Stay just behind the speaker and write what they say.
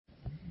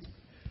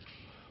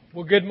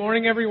Well, good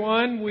morning,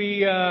 everyone.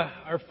 We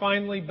are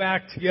finally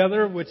back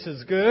together, which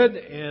is good,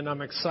 and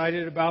I'm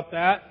excited about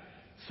that,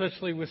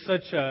 especially with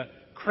such a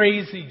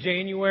crazy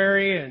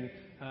January and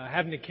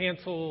having to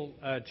cancel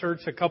church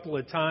a couple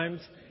of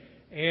times.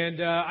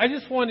 And I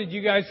just wanted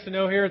you guys to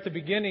know here at the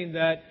beginning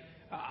that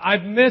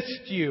I've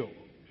missed you.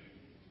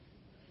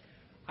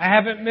 I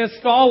haven't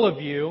missed all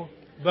of you,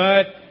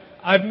 but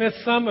I've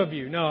missed some of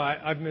you. No,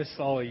 I've missed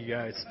all of you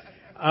guys.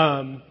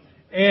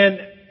 And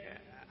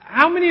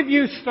how many of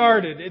you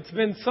started, it's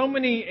been so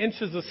many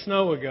inches of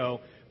snow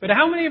ago, but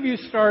how many of you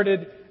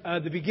started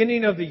the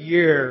beginning of the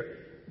year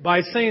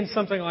by saying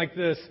something like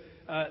this,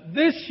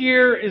 this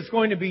year is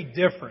going to be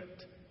different?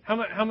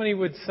 How many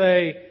would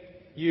say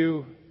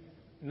you?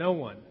 No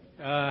one.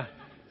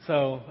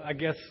 So I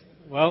guess,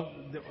 well,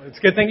 it's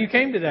a good thing you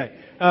came today,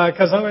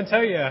 because I'm going to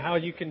tell you how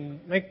you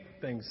can make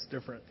things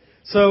different.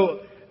 So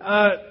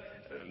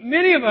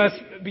many of us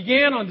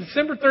began on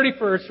December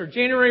 31st or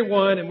January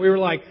 1, and we were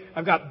like,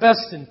 I've got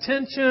best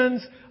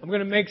intentions. I'm going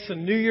to make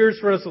some New Year's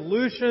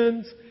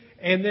resolutions.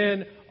 And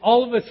then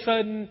all of a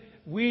sudden,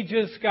 we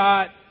just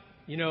got,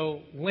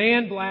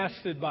 land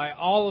blasted by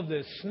all of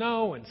this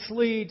snow and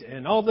sleet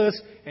and all this.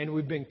 And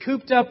we've been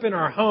cooped up in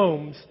our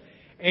homes.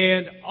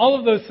 And all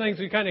of those things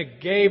we kind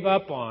of gave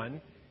up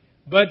on.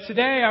 But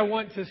today, I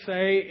want to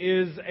say,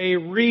 is a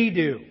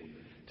redo.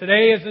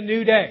 Today is a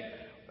new day.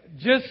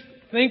 Just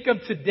think of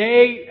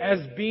today as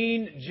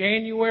being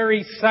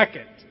January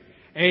 2nd.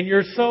 And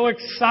you're so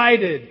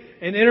excited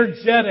and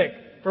energetic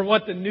for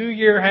what the new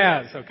year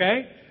has,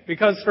 okay?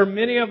 Because for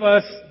many of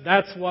us,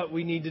 that's what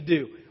we need to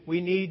do.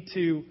 We need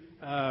to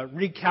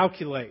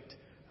recalculate.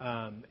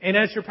 And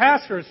as your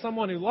pastor, as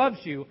someone who loves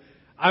you,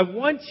 I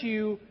want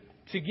you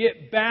to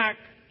get back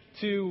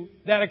to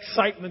that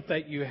excitement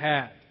that you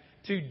had.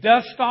 To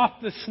dust off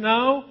the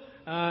snow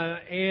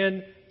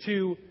and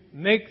to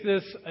make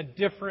this a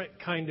different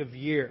kind of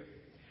year.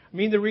 I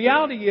mean, the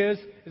reality is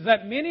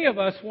that many of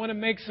us want to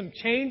make some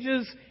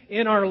changes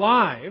in our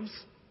lives.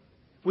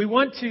 We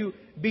want to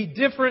be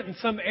different in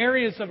some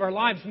areas of our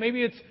lives.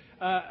 Maybe it's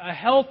a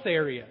health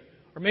area,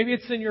 or maybe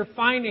it's in your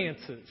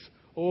finances,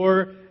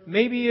 or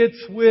maybe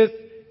it's with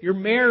your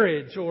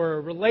marriage or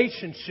a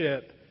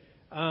relationship,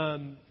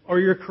 or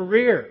your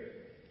career.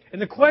 And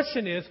the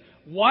question is,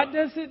 what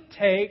does it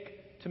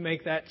take to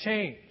make that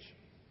change?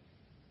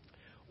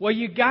 Well,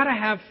 you got to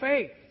have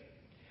faith.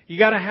 You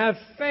got to have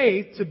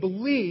faith to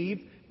believe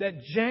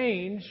that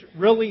change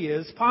really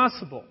is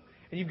possible.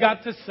 And you've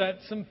got to set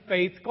some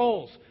faith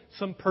goals,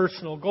 some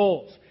personal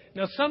goals.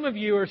 Now, some of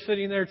you are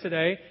sitting there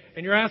today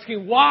and you're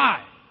asking,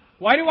 why?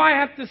 Why do I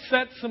have to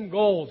set some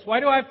goals? Why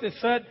do I have to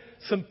set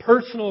some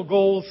personal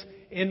goals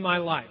in my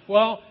life?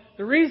 Well,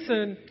 the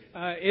reason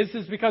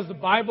is because the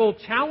Bible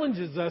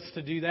challenges us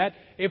to do that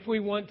if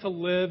we want to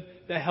live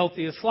the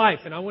healthiest life.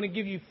 And I want to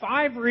give you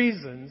 5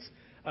 reasons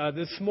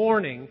this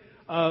morning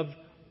of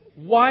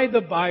why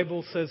the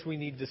Bible says we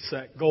need to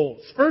set goals.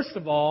 First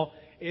of all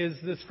is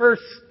this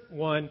first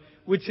one,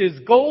 which is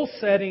goal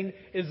setting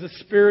is a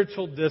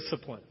spiritual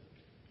discipline.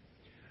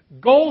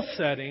 Goal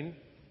setting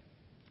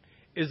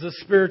is a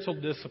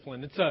spiritual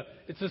discipline.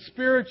 It's a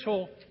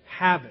spiritual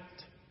habit.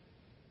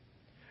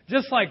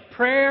 Just like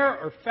prayer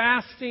or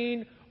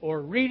fasting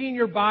or reading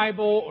your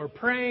Bible or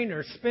praying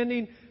or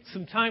spending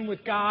some time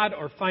with God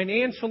or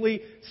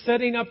financially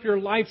setting up your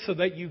life so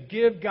that you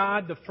give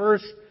God the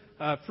first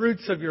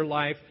fruits of your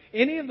life,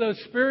 any of those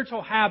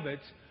spiritual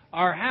habits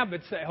are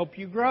habits that help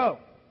you grow.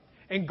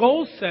 And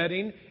goal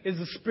setting is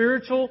a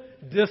spiritual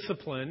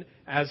discipline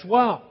as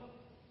well.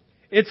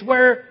 It's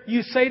where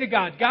you say to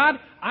God, God,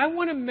 I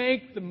want to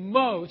make the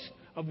most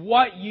of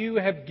what you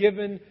have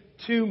given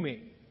to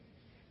me.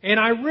 And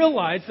I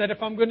realize that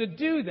if I'm going to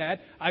do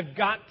that, I've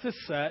got to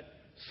set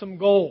some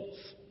goals.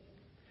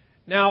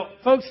 Now,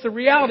 folks, the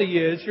reality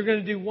is you're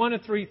going to do one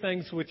of 3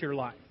 things with your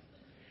life.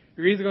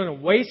 You're either going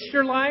to waste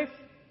your life,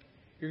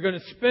 you're going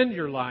to spend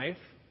your life,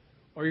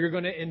 or you're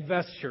going to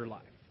invest your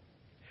life.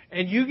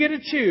 And you get to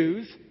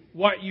choose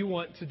what you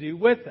want to do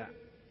with that.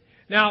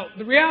 Now,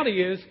 the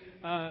reality is,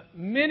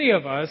 many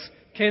of us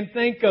can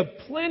think of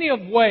plenty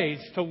of ways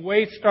to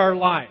waste our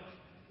life,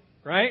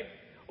 right?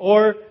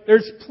 Or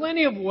there's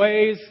plenty of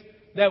ways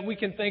that we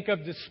can think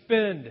of to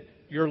spend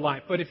your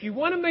life. But if you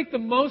want to make the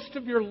most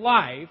of your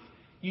life,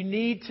 you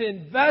need to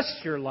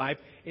invest your life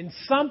in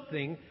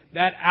something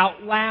that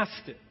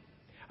outlasts it.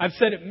 I've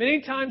said it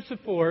many times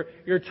before,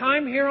 your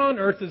time here on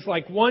earth is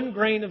like 1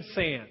 grain of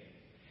sand.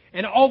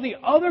 And all the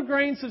other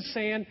grains of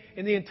sand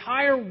in the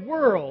entire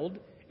world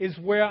is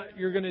what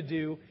you're going to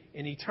do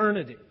in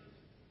eternity.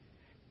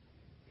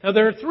 Now,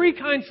 there are 3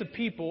 kinds of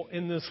people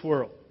in this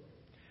world.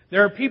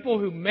 There are people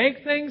who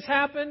make things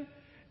happen,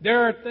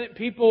 there are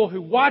people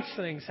who watch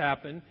things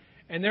happen,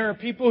 and there are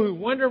people who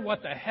wonder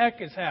what the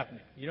heck is happening.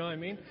 You know what I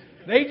mean?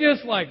 They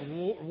just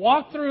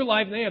walk through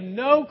life and they have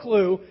no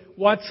clue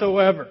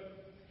whatsoever.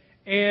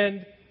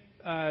 And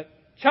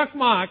Chuck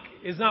Mock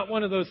is not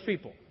one of those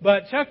people.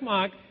 But Chuck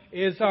Mock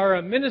is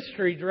our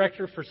ministry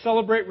director for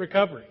Celebrate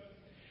Recovery.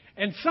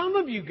 And some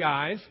of you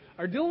guys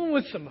are dealing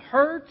with some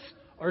hurts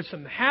or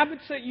some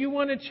habits that you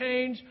want to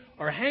change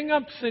or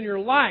hang-ups in your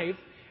life,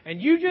 and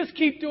you just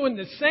keep doing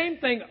the same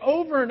thing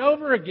over and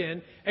over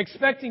again,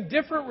 expecting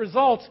different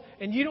results,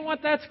 and you know what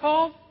that's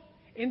called?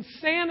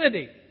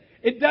 Insanity.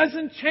 It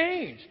doesn't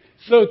change.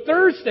 So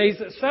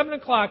Thursdays at 7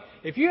 o'clock,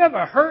 if you have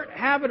a hurt,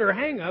 habit, or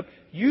hang-up,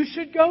 you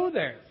should go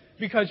there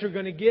because you're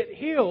going to get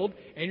healed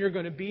and you're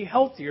going to be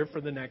healthier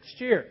for the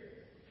next year.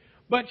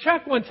 But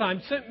Chuck one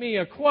time sent me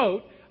a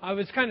quote. I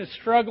was kind of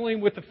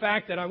struggling with the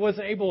fact that I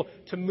wasn't able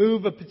to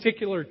move a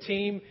particular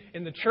team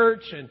in the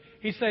church. And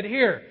he said,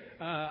 here,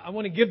 I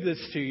want to give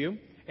this to you.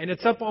 And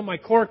it's up on my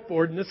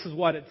corkboard, and this is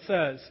what it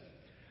says.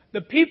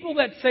 The people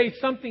that say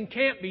something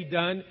can't be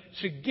done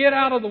should get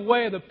out of the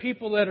way of the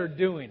people that are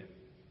doing it.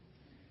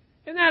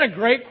 Isn't that a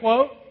great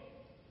quote?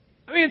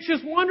 I mean, it's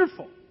just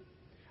wonderful.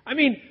 I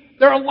mean,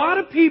 there are a lot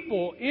of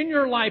people in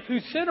your life who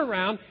sit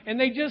around and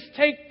they just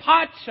take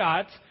pot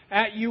shots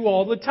at you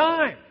all the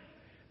time.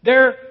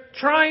 They're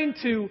trying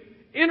to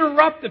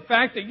interrupt the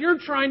fact that you're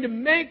trying to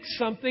make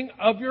something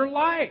of your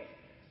life.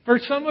 For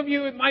some of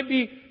you, it might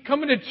be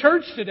coming to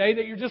church today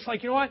that you're just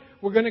like, you know what,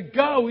 we're going to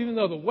go even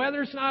though the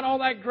weather's not all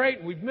that great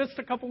and we've missed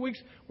a couple weeks.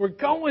 We're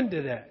going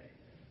today.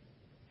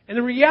 And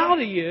the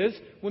reality is,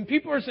 when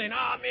people are saying,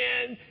 oh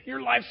man,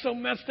 your life's so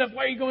messed up,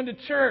 why are you going to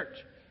church?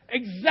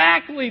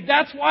 Exactly.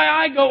 That's why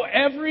I go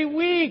every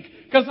week,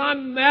 because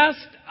I'm messed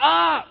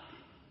up.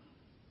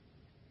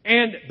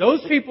 And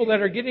those people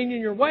that are getting in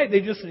your way,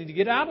 they just need to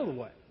get out of the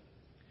way.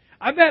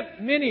 I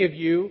bet many of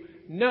you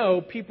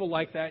know people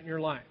like that in your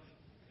life.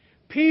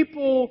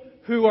 People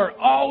who are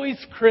always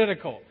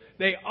critical.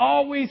 They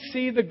always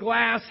see the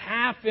glass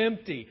half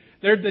empty.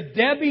 They're the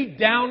Debbie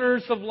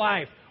Downers of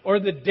life, or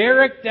the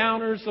Derek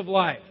Downers of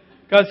life.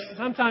 Because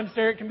sometimes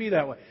Derek can be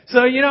that way.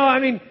 So,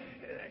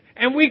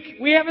 and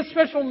we have a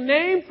special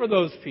name for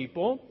those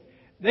people.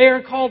 They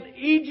are called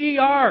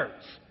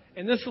EGRs.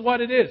 And this is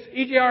what it is.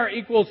 EGR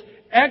equals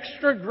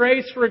extra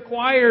grace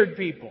required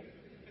people.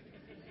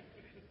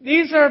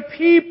 These are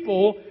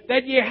people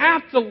that you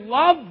have to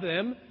love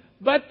them,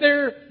 but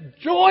they're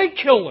joy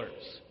killers.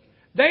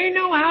 They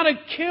know how to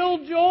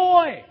kill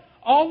joy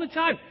all the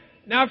time.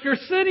 Now, if you're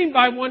sitting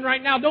by one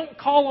right now, don't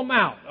call them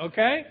out,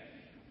 okay?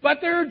 But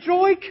they're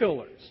joy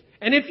killers.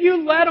 And if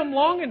you let them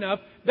long enough,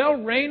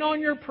 they'll rain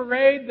on your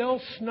parade,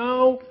 they'll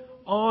snow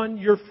on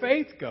your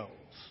faith goals.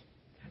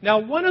 Now,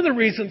 one of the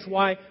reasons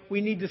why we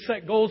need to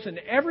set goals in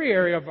every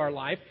area of our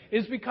life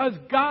is because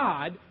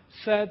God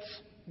sets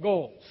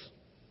goals.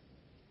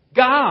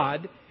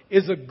 God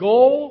is a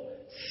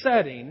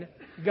goal-setting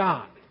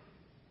God.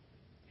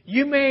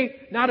 You may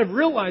not have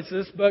realized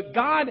this, but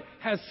God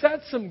has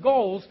set some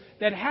goals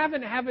that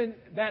haven't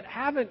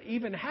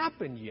even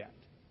happened yet.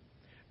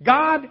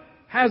 God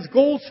has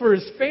goals for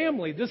His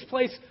family, this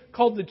place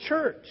called the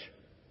church,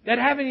 that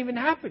haven't even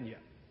happened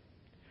yet.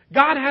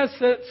 God has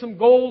set some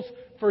goals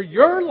for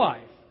your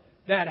life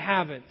that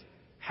haven't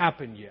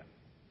happened yet.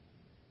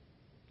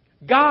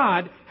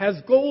 God has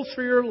goals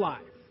for your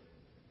life.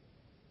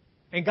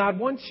 And God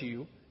wants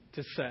you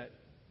to set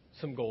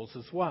some goals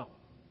as well.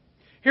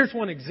 Here's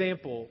one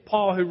example.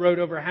 Paul, who wrote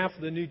over half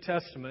of the New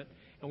Testament,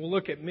 and we'll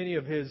look at many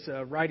of his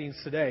writings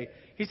today.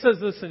 He says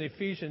this in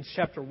Ephesians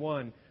chapter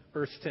 1,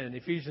 verse 10.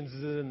 Ephesians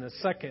is in the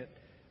second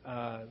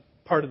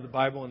part of the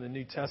Bible in the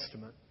New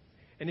Testament.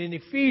 And in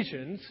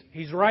Ephesians,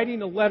 he's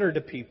writing a letter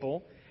to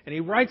people. And he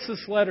writes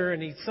this letter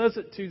and he says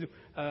it to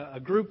a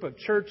group of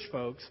church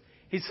folks.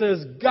 He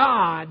says,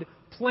 God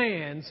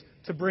plans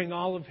to bring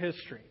all of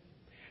history.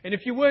 And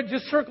if you would,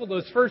 just circle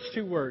those first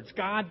two words,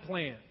 God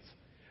plans.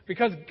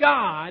 Because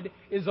God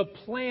is a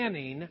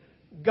planning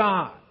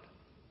God.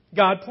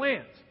 God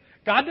plans.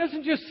 God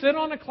doesn't just sit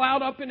on a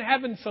cloud up in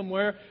heaven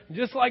somewhere,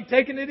 just like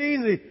taking it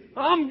easy.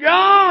 I'm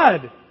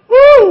God!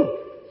 Woo!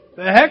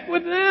 The heck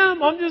with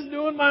them. I'm just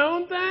doing my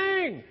own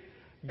thing.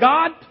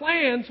 God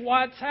plans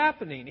what's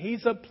happening.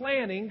 He's a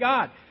planning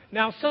God.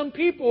 Now, some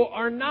people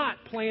are not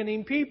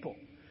planning people.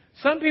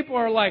 Some people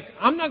are like,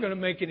 I'm not going to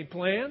make any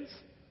plans.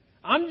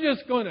 I'm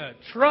just going to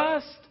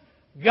trust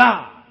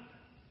God.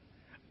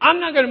 I'm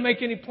not going to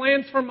make any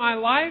plans for my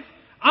life.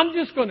 I'm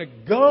just going to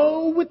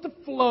go with the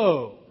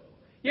flow.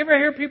 You ever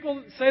hear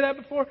people say that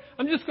before?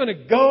 I'm just going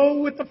to go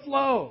with the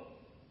flow.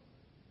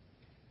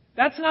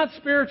 That's not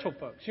spiritual,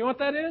 folks. You know what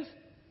that is?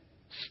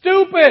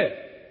 Stupid.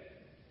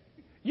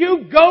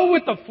 You go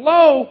with the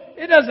flow,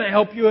 it doesn't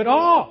help you at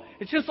all.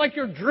 It's just like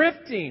you're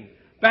drifting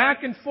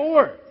back and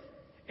forth.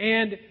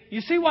 And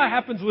you see what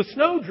happens with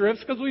snow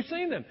drifts because we've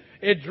seen them.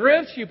 It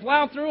drifts, you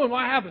plow through, and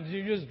what happens?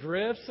 It just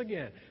drifts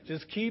again.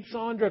 Just keeps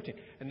on drifting.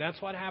 And that's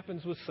what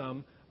happens with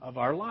some of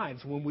our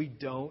lives when we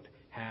don't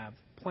have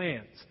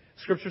plans.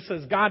 Scripture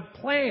says God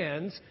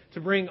plans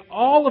to bring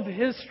all of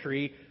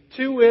history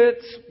to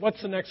its,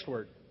 what's the next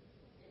word?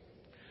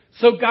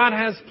 So God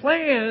has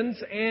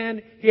plans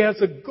and He has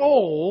a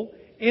goal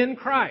in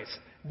Christ.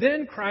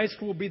 Then Christ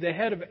will be the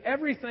head of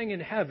everything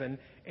in heaven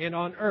and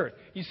on earth.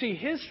 You see,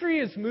 history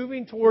is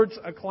moving towards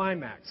a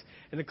climax.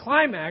 And the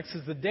climax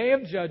is the day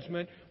of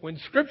judgment when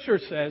Scripture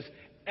says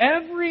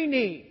every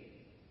knee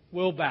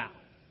will bow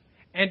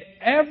and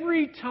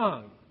every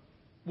tongue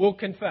will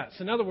confess.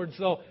 In other words,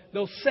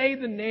 they'll say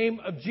the name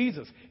of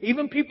Jesus.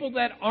 Even people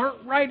that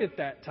aren't right at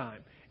that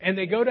time and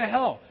they go to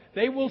hell,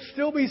 they will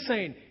still be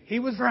saying, He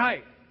was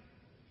right.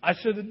 I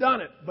should have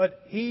done it,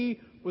 but He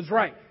was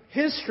right.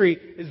 History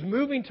is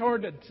moving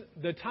toward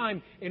the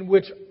time in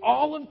which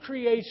all of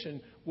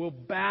creation will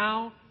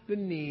bow the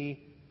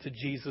knee to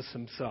Jesus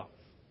Himself.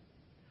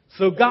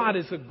 So God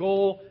is a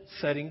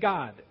goal-setting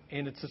God,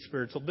 and it's a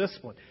spiritual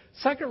discipline.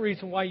 Second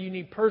reason why you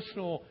need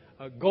personal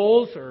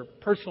goals or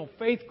personal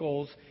faith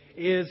goals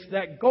is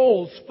that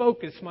goals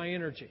focus my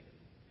energy.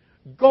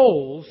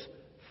 Goals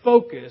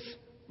focus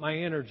my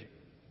energy.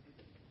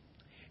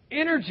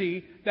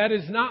 Energy that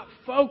is not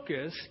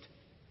focused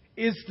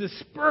is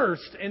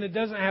dispersed and it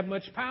doesn't have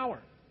much power.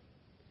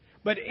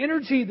 But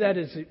energy that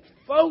is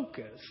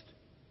focused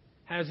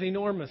has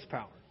enormous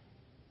power.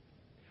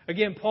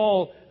 Again,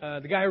 Paul,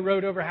 the guy who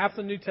wrote over half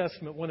the New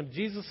Testament, one of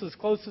Jesus'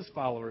 closest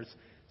followers,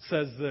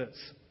 says this: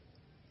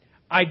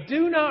 I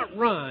do not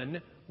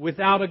run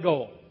without a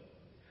goal.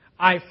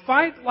 I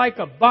fight like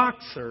a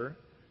boxer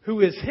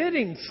who is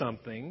hitting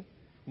something,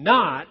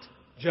 not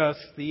just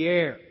the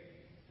air.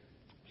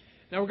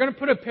 Now we're going to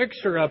put a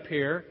picture up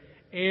here,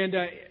 and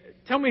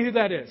tell me who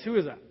that is. Who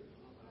is that?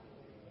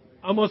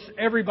 Almost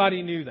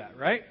everybody knew that,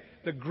 right?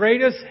 The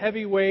greatest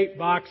heavyweight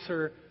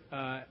boxer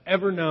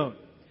ever known.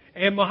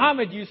 And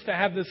Muhammad used to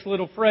have this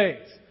little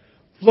phrase,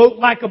 float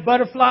like a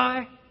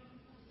butterfly.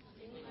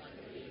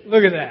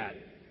 Look at that.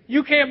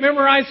 You can't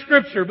memorize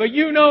Scripture, but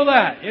you know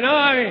that. You know,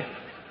 I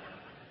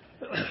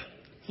mean,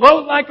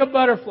 float like a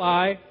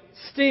butterfly,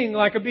 sting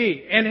like a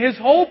bee. And his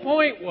whole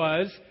point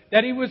was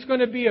that he was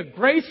going to be a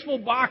graceful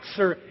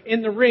boxer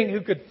in the ring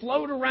who could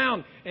float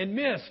around and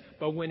miss.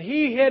 But when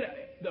he hit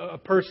a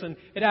person,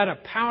 it had a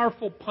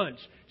powerful punch,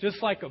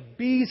 just like a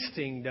bee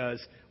sting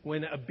does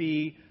when a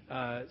bee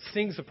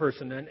stings a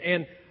person.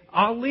 And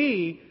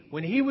Ali,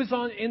 when he was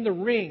in the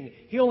ring,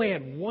 he only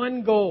had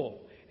one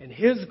goal. And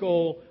his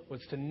goal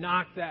was to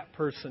knock that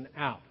person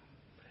out.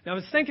 Now, I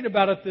was thinking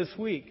about it this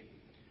week,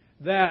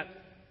 that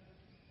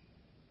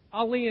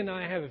Ali and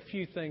I have a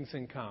few things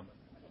in common.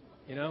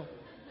 You know?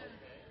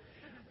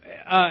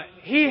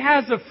 He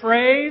has a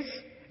phrase,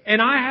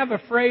 and I have a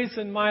phrase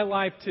in my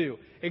life too.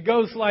 It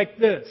goes like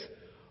this: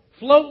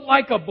 float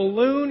like a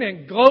balloon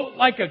and gloat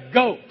like a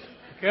goat.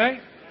 Okay?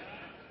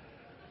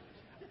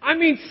 I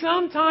mean,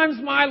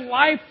 sometimes my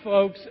life,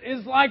 folks,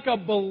 is like a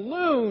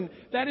balloon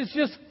that is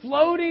just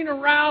floating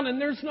around and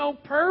there's no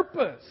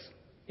purpose.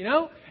 You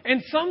know?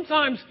 And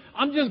sometimes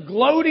I'm just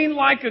gloating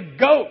like a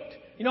goat.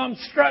 You know, I'm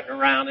strutting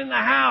around in the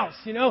house.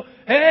 You know,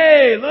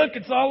 hey, look,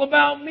 it's all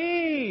about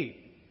me.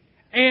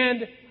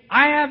 And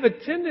I have a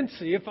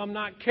tendency, if I'm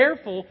not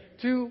careful,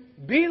 to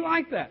be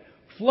like that.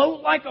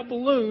 Float like a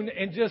balloon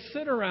and just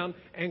sit around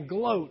and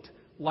gloat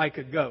like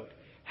a goat.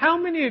 How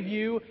many of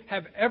you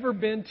have ever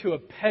been to a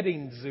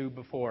petting zoo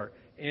before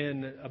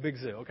in a big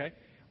zoo? Okay,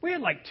 we had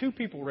like 2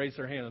 people raise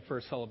their hand in the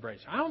first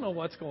celebration. I don't know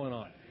what's going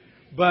on,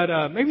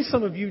 but maybe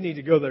some of you need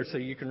to go there so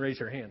you can raise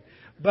your hand.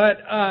 But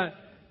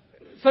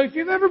so if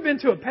you've ever been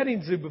to a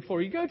petting zoo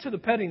before, you go to the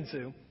petting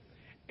zoo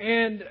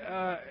and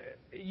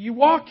you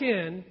walk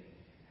in,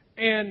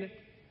 and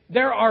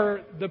there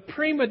are the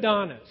prima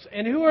donnas.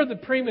 And who are the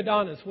prima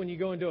donnas when you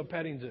go into a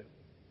petting zoo?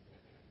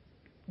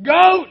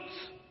 Goats,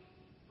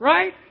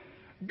 right?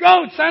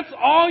 Goats, that's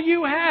all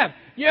you have.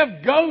 You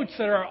have goats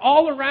that are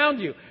all around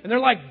you. And they're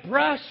like,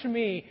 brush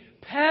me,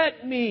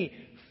 pet me,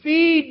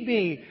 feed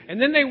me.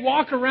 And then they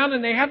walk around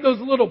and they have those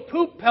little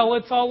poop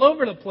pellets all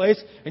over the place.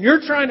 And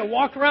you're trying to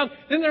walk around.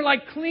 Then they're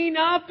like, clean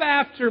up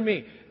after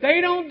me.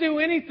 They don't do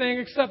anything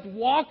except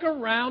walk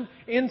around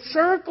in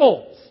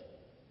circles.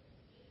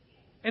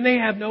 And they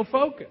have no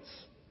focus.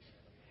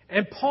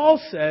 And Paul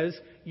says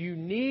you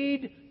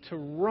need to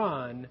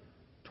run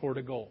toward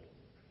a goal.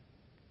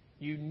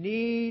 You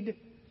need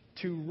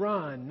to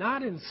run,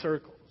 not in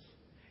circles.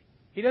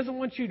 He doesn't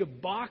want you to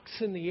box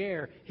in the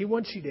air. He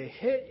wants you to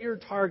hit your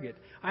target.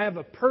 I have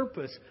a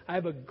purpose. I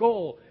have a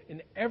goal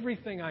in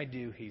everything I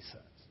do, he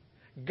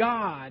says.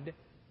 God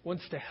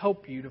wants to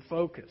help you to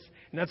focus.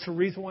 And that's the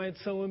reason why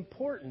it's so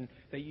important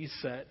that you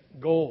set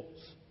goals.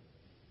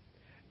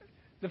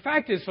 The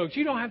fact is, folks,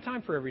 you don't have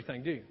time for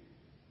everything, do you?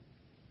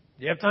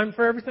 Do you have time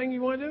for everything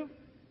you want to do?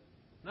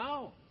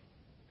 No.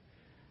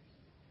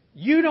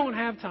 You don't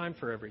have time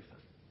for everything.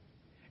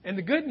 And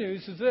the good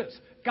news is this: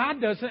 God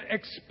doesn't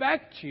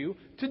expect you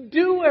to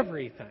do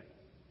everything.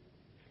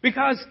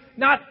 Because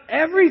not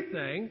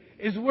everything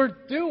is worth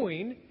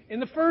doing in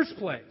the first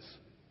place.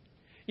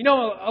 You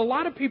know, a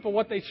lot of people,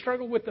 what they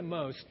struggle with the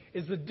most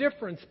is the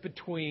difference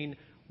between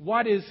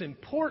what is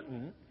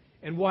important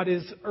and what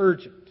is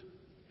urgent.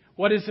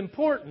 What is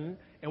important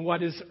and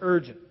what is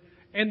urgent.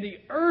 And the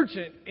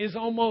urgent is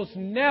almost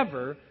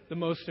never the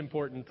most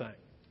important thing.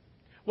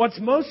 What's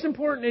most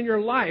important in your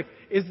life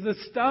is the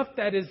stuff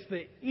that is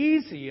the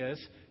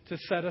easiest to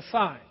set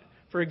aside.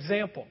 For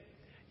example,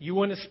 you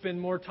want to spend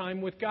more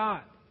time with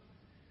God.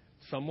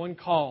 Someone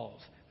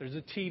calls. There's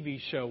a TV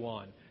show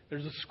on.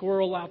 There's a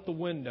squirrel out the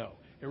window.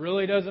 It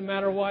really doesn't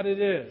matter what it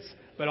is.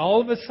 But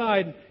all of a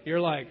sudden,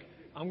 you're like,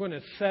 I'm going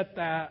to set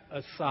that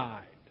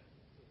aside.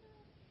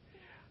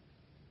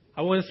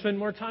 I want to spend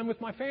more time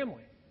with my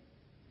family.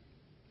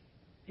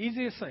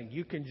 Easiest thing.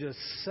 You can just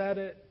set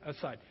it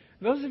aside.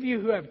 Those of you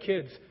who have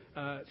kids,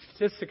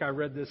 statistic I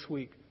read this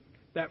week,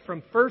 that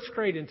from first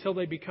grade until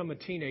they become a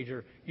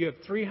teenager, you have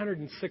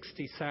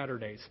 360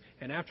 Saturdays.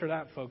 And after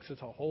that, folks,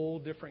 it's a whole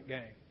different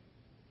game.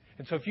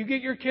 And so if you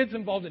get your kids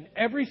involved in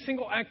every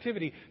single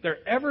activity there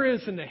ever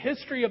is in the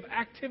history of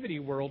activity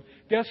world,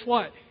 guess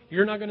what?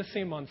 You're not going to see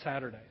them on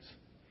Saturdays.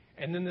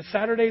 And then the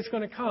Saturday's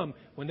going to come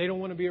when they don't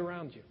want to be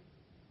around you.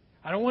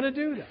 I don't want to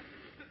do that.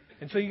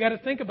 And so you got to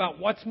think about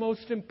what's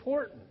most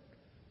important,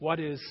 what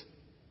is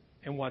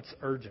and what's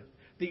urgent.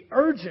 The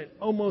urgent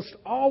almost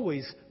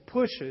always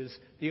pushes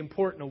the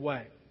important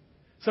away.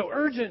 So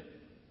urgent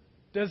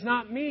does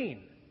not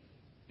mean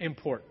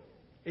important.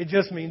 It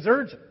just means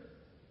urgent.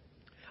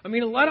 I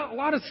mean, a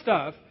lot of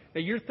stuff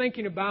that you're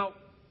thinking about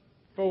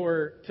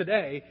for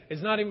today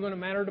is not even going to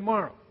matter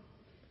tomorrow.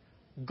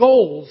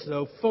 Goals,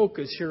 though,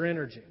 focus your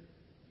energy.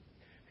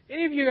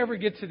 Any of you ever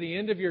get to the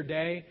end of your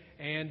day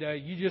and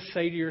you just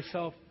say to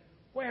yourself,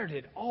 where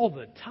did all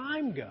the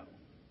time go?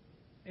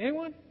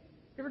 Anyone?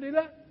 You ever do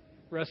that?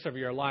 The rest of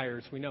you are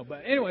liars, we know.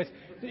 But anyways,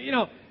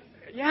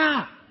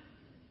 yeah,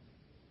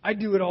 I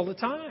do it all the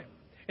time.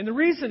 And the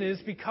reason is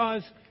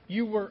because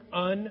you were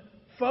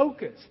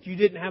unfocused. You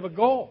didn't have a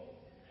goal.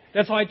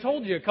 That's why I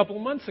told you a couple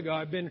of months ago,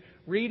 I've been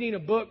reading a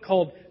book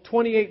called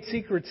 28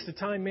 Secrets to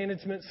Time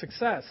Management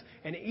Success.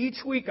 And each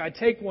week I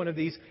take one of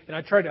these and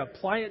I try to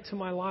apply it to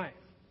my life.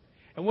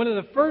 And one of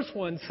the first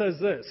ones says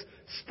this: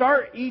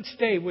 start each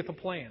day with a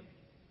plan.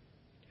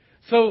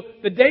 So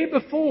the day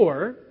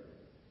before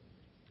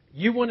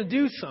you want to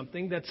do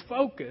something that's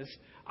focused,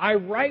 I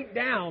write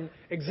down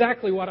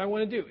exactly what I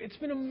want to do. It's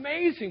been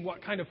amazing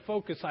what kind of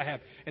focus I have.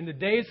 And the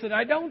days that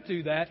I don't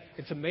do that,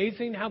 it's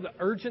amazing how the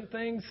urgent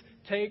things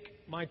take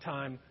my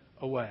time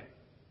away.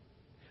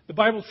 The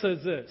Bible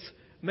says this: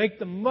 make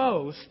the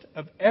most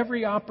of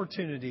every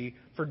opportunity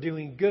for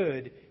doing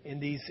good in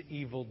these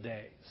evil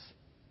days.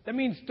 That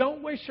means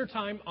don't waste your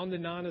time on the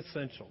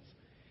non-essentials.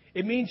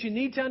 It means you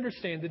need to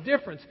understand the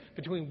difference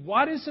between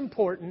what is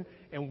important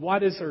and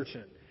what is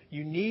urgent.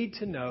 You need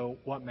to know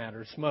what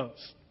matters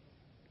most.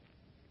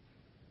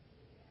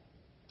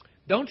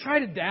 Don't try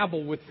to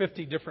dabble with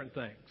 50 different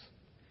things.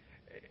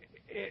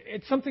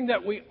 It's something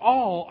that we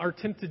all are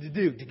tempted to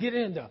do, to get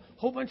into a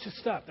whole bunch of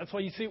stuff. That's why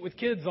you see it with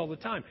kids all the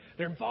time.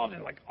 They're involved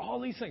in all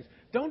these things.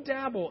 Don't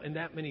dabble in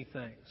that many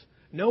things.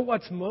 Know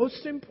what's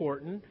most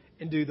important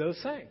and do those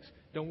things.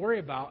 Don't worry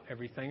about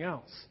everything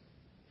else.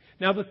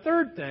 Now, the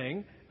third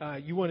thing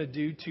you want to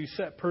do to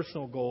set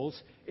personal goals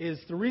is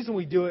the reason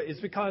we do it is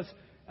because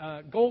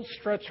goals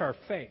stretch our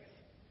faith.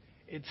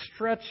 It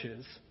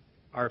stretches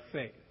our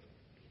faith.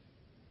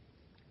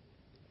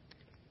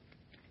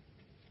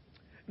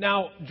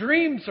 Now,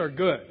 dreams are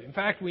good. In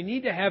fact, we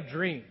need to have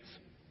dreams.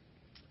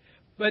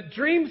 But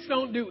dreams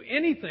don't do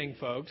anything,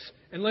 folks,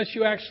 unless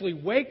you actually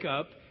wake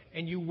up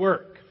and you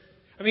work.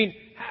 I mean,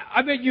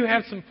 I bet you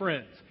have some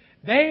friends.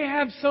 They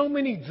have so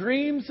many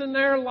dreams in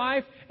their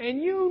life,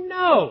 and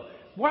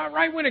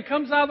right when it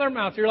comes out of their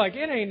mouth, you're like,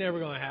 it ain't never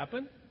going to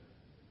happen.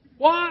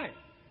 Why?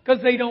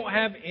 Because they don't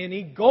have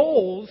any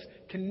goals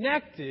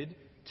connected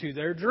to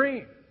their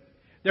dream.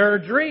 There are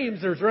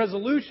dreams, there's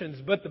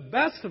resolutions, but the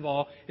best of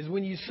all is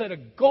when you set a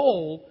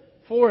goal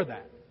for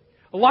that.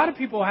 A lot of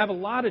people have a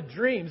lot of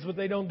dreams, but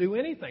they don't do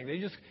anything. They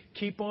just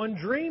keep on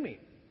dreaming.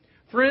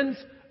 Friends,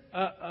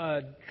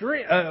 a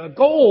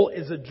goal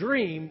is a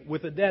dream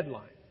with a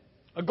deadline.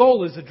 A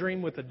goal is a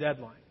dream with a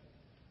deadline.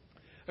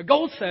 A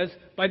goal says,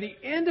 by the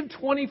end of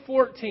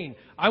 2014,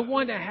 I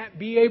want to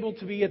be able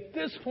to be at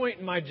this point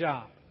in my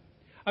job.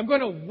 I'm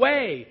going to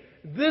weigh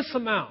this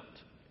amount.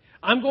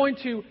 I'm going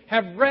to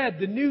have read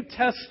the New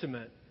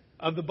Testament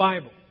of the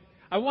Bible.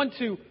 I want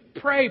to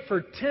pray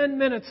for 10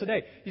 minutes a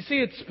day. You see,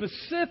 it's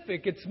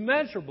specific, it's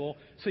measurable,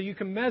 so you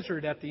can measure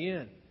it at the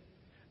end.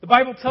 The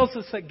Bible tells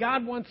us that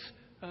God wants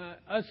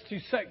us to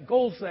set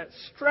goals that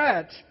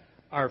stretch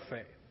our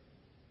faith.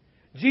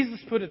 Jesus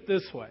put it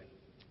this way.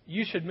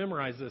 You should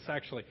memorize this,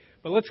 actually.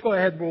 But let's go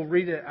ahead and we'll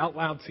read it out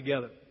loud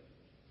together.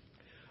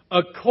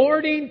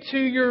 According to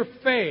your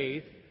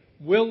faith,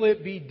 will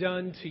it be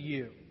done to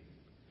you?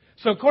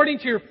 So according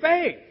to your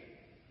faith,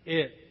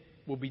 it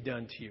will be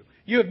done to you.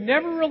 You have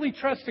never really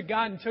trusted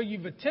God until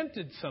you've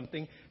attempted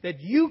something that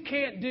you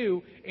can't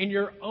do in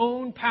your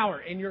own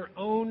power, in your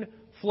own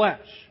flesh.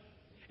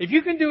 If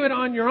you can do it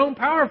on your own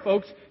power,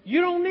 folks,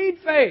 you don't need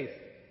faith.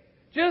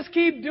 Just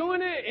keep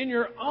doing it in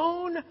your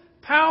own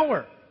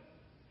power.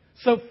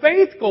 So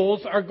faith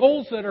goals are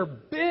goals that are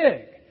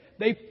big.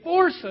 They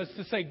force us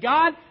to say,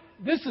 God,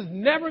 this is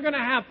never going to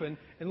happen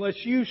unless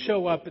you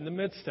show up in the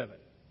midst of it.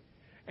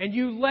 And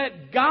you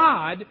let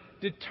God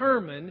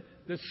determine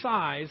the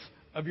size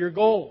of your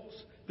goals.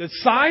 The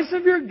size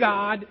of your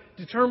God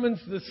determines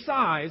the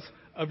size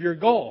of your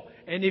goal.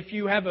 And if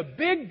you have a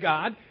big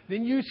God,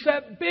 then you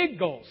set big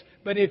goals.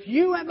 But if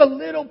you have a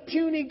little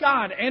puny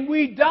God, and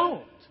we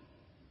don't,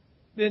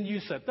 then you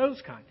set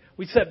those kind.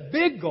 We set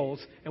big goals,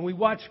 and we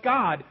watch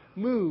God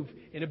move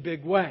in a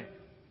big way.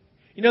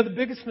 You know, the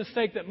biggest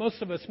mistake that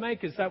most of us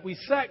make is that we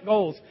set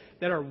goals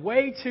that are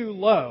way too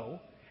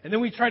low, and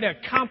then we try to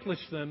accomplish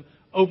them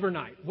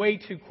overnight, way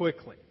too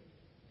quickly.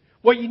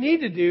 What you need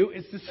to do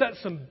is to set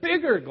some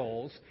bigger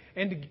goals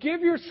and to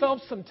give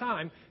yourself some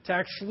time to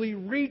actually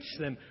reach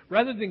them,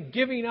 rather than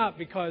giving up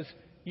because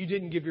you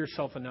didn't give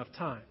yourself enough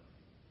time.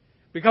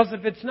 Because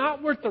if it's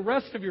not worth the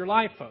rest of your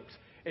life, folks,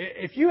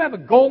 if you have a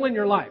goal in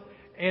your life,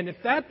 and if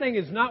that thing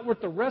is not worth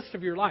the rest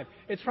of your life,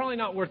 it's probably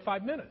not worth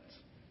 5 minutes,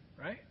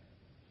 right?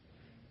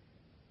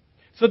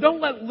 So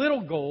don't let little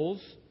goals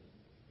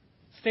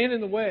stand in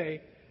the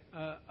way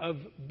of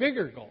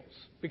bigger goals,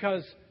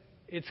 because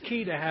it's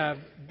key to have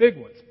big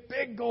ones,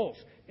 big goals,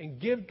 and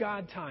give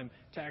God time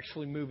to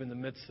actually move in the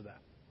midst of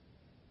that.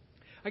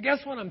 I guess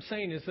what I'm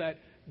saying is that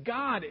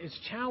God is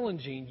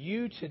challenging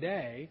you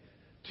today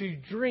to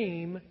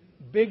dream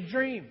big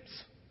dreams,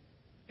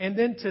 and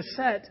then to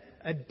set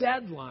a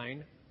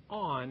deadline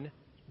on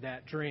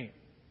that dream.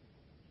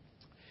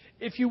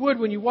 If you would,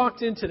 when you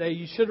walked in today,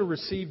 you should have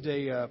received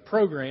a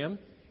program.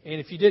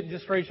 And if you didn't,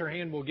 just raise your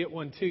hand. We'll get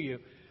one to you.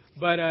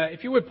 But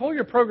if you would, pull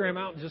your program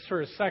out just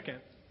for a second.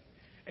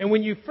 And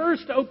when you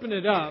first open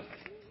it up,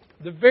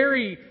 the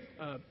very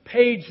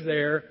page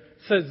there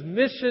says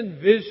Mission,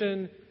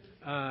 Vision,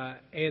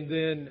 and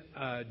then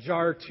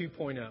JAR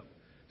 2.0.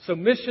 So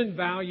Mission,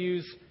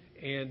 Values,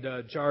 and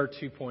JAR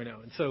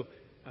 2.0. And so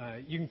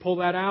you can pull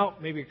that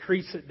out, maybe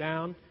crease it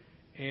down,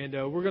 and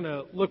we're going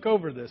to look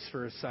over this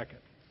for a second.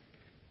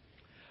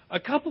 A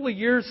couple of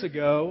years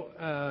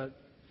ago,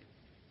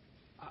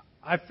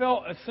 I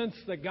felt a sense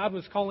that God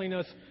was calling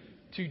us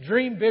to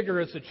dream bigger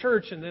as a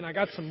church, and then I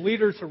got some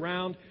leaders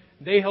around.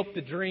 They helped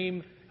to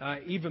dream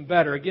even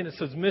better. Again, it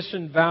says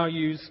Mission,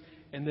 Values,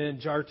 and then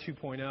JAR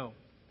 2.0.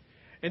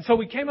 And so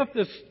we came up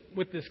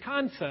with this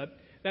concept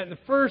that in the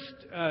first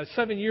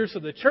 7 years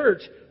of the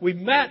church, we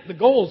met the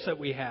goals that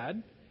we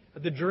had,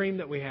 the dream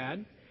that we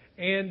had,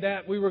 and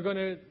that we were going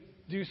to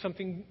do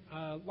something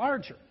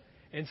larger.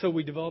 And so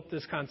we developed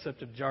this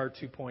concept of JAR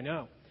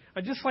 2.0.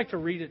 I'd just like to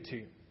read it to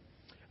you.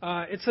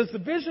 It says, the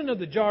vision of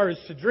the JAR is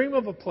to dream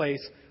of a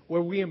place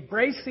where we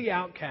embrace the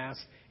outcast,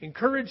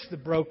 encourage the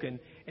broken,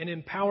 and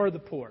empower the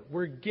poor.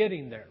 We're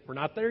getting there. We're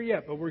not there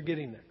yet, but we're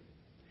getting there.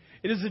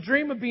 It is a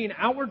dream of being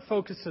outward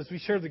focused as we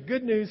share the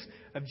good news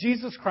of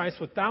Jesus Christ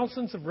with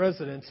thousands of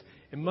residents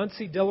in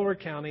Muncie, Delaware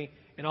County,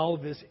 and all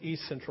of his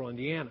East Central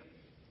Indiana.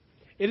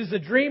 It is a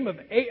dream of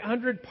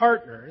 800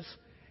 partners,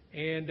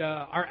 and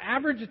our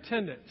average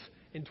attendance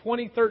in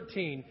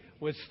 2013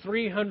 was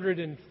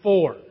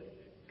 304.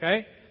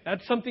 Okay?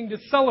 That's something to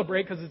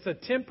celebrate because it's a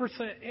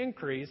 10%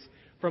 increase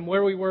from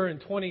where we were in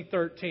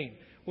 2013.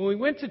 When we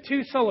went to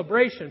 2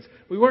 celebrations,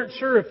 we weren't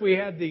sure if we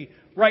had the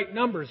right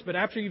numbers, but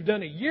after you've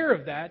done a year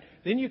of that,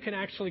 then you can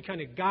actually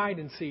kind of guide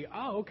and see,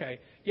 oh, okay,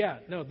 yeah,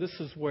 no, this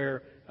is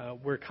where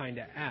we're kind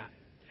of at.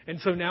 And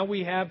so now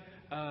we have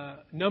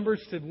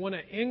numbers to want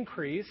to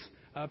increase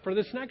for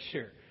this next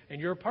year. And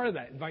you're a part of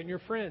that, inviting your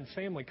friends,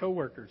 family,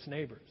 coworkers,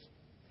 neighbors.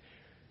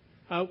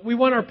 We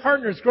want our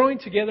partners growing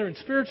together in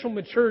spiritual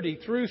maturity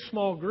through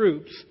small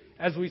groups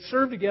as we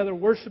serve together,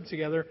 worship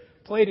together,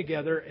 play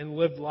together, and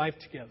live life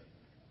together.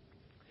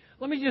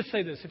 Let me just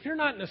say this. If you're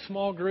not in a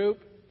small group,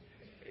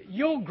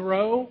 you'll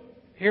grow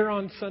here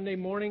on Sunday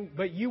morning,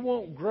 but you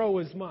won't grow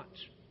as much.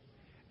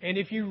 And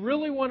if you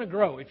really want to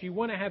grow, if you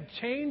want to have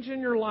change in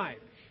your life,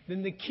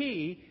 then the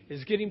key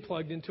is getting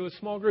plugged into a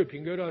small group. You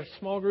can go to a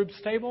small groups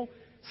table,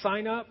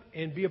 sign up,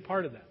 and be a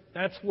part of that.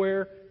 That's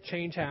where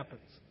change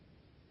happens.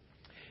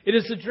 It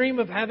is a dream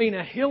of having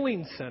a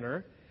healing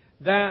center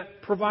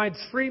that provides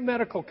free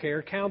medical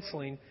care,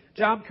 counseling,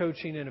 job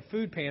coaching, and a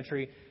food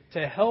pantry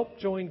to help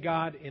join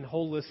God in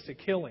holistic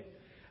healing.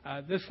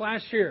 This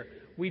last year,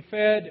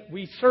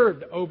 we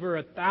served over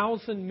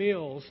 1,000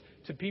 meals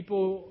to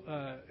people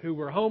who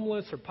were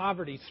homeless or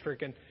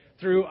poverty-stricken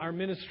through our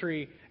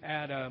ministry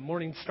at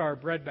Morning Star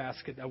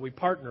Breadbasket that we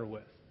partner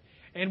with.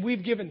 And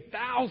we've given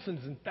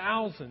thousands and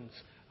thousands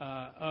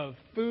of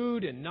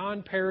food and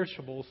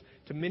non-perishables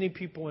to many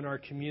people in our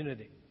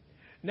community.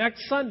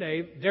 Next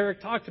Sunday,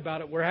 Derek talked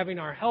about it, we're having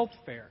our health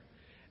fair.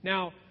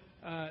 Now,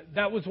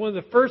 that was one of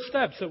the first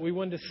steps that we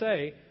wanted to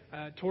say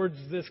towards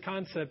this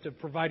concept of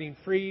providing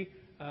free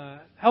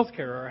health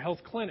care or a health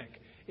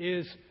clinic,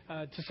 is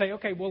to say,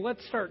 okay, well,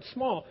 let's start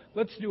small.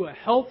 Let's do a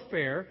health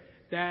fair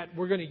that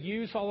we're going to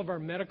use all of our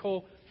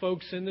medical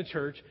folks in the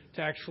church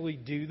to actually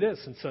do this.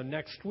 And so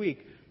next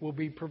week, we'll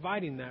be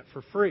providing that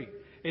for free.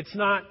 It's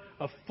not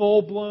a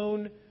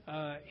full-blown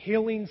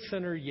healing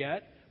center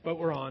yet, but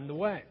we're on the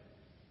way.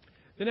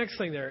 The next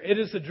thing there, it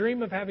is a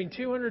dream of having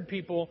 200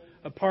 people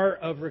a part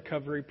of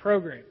recovery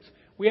programs.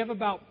 We have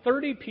about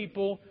 30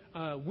 people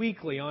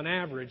weekly on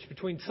average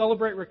between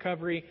Celebrate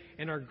Recovery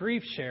and our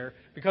Grief Share,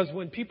 because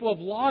when people have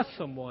lost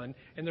someone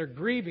and they're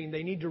grieving,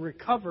 they need to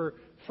recover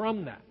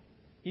from that.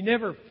 You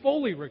never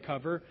fully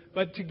recover,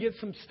 but to get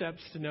some steps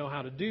to know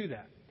how to do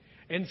that.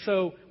 And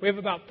so we have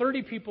about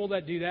 30 people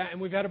that do that,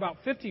 and we've had about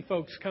 50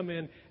 folks come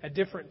in at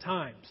different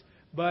times.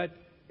 But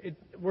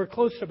we're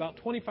close to about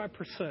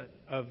 25%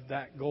 of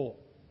that goal.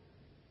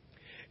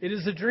 It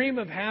is a dream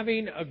of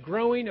having a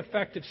growing,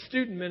 effective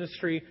student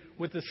ministry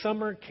with a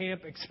summer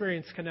camp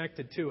experience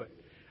connected to it.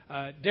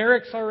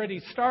 Derek's already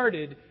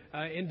started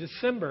in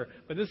December,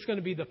 but this is going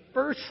to be the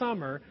first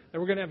summer that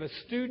we're going to have a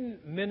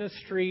student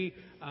ministry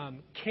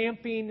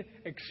camping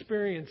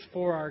experience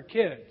for our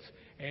kids.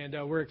 And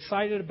we're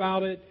excited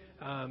about it,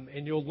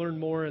 and you'll learn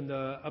more in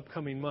the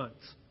upcoming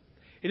months.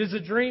 It is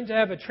a dream to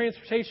have a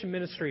transportation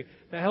ministry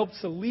that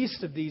helps the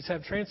least of these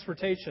have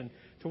transportation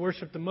to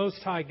worship the Most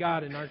High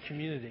God in our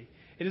community.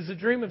 It is a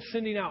dream of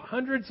sending out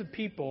hundreds of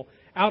people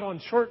out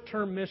on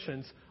short-term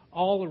missions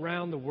all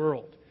around the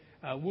world.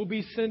 We'll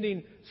be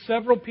sending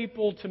several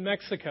people to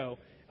Mexico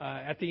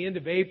at the end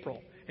of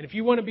April. And if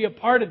you want to be a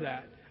part of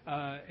that,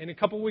 in a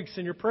couple weeks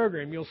in your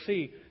program, you'll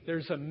see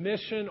there's a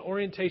mission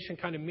orientation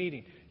kind of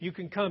meeting. You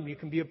can come. You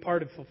can be a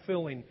part of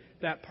fulfilling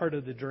that part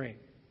of the dream.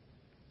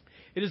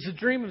 It is a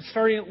dream of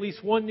starting at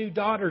least one new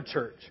daughter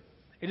church.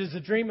 It is a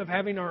dream of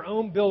having our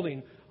own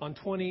building on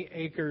 20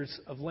 acres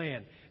of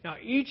land. Now,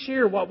 each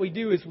year what we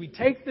do is we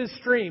take this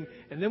dream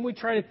and then we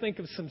try to think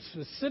of some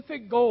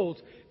specific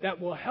goals that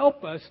will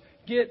help us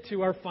get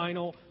to our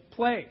final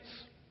place.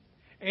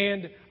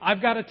 And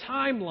I've got a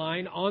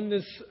timeline on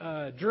this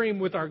dream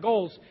with our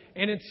goals,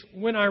 and it's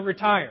when I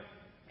retire.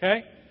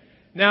 Okay?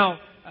 Now,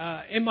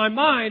 in my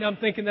mind, I'm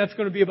thinking that's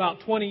going to be about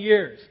 20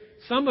 years.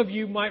 Some of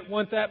you might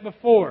want that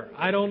before.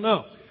 I don't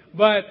know.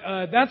 But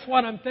that's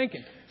what I'm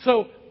thinking.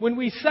 So when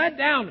we sat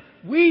down,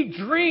 we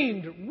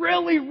dreamed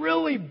really,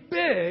 really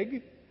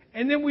big,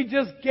 and then we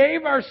just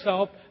gave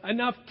ourselves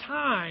enough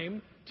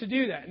time to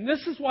do that. And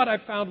this is what I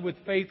found with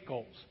faith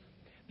goals.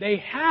 They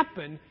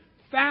happen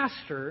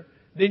faster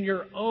than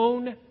your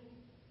own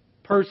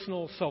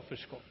personal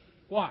selfish goal.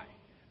 Why?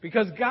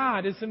 Because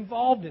God is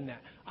involved in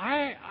that.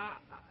 I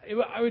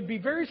would be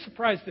very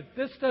surprised if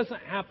this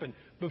doesn't happen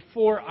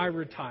before I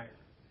retire.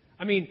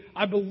 I mean,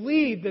 I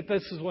believe that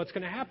this is what's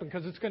going to happen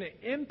because it's going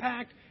to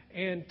impact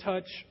and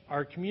touch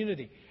our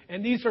community.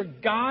 And these are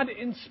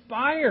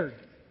God-inspired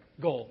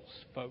goals,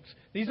 folks.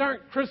 These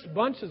aren't Chris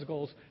Bunch's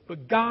goals,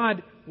 but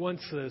God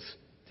wants this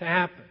to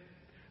happen.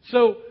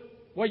 So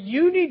what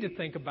you need to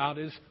think about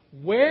is,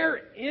 where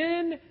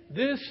in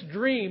this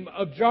dream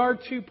of JAR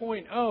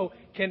 2.0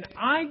 can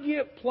I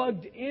get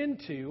plugged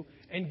into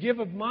and give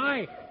of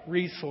my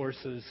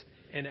resources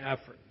and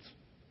efforts?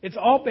 It's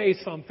all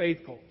based on faith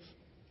goals.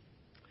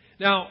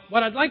 Now,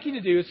 what I'd like you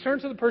to do is turn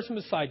to the person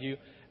beside you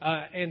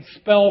and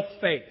spell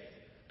faith.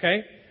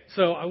 Okay?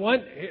 So I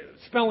want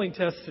spelling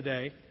test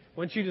today. I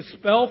want you to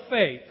spell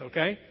faith.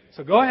 Okay?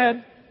 So go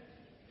ahead.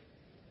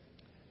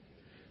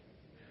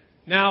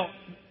 Now,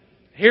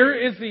 here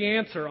is the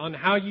answer on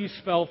how you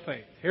spell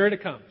faith. Here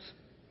it comes.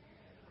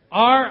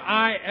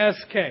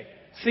 R-I-S-K.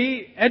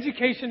 See,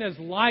 education has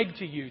lied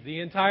to you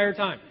the entire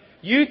time.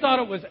 You thought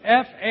it was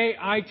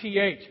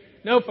F-A-I-T-H.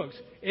 No, folks,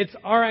 it's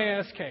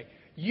R-I-S-K.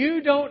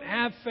 You don't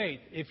have faith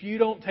if you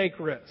don't take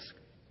risk.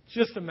 It's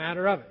just a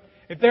matter of it.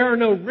 If there are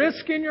no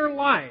risk in your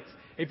life,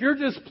 if you're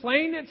just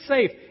playing it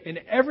safe in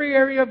every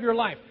area of your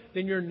life,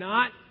 then you're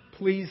not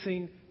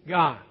pleasing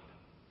God.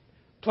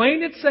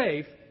 Playing it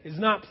safe is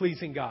not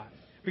pleasing God.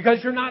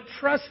 Because you're not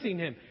trusting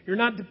Him. You're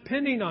not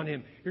depending on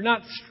Him. You're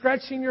not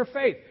stretching your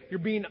faith. You're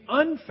being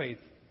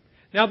unfaithful.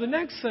 Now, the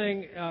next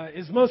thing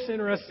is most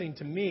interesting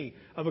to me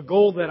of a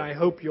goal that I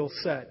hope you'll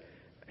set.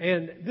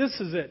 And this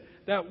is it.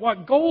 That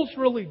what goals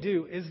really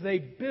do is they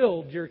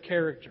build your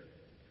character.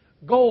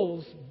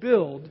 Goals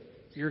build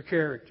your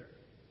character.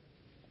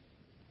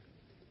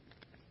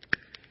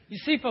 You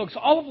see, folks,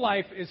 all of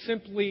life is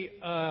simply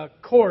a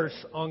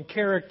course on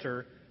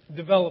character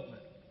development.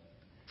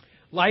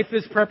 Life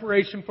is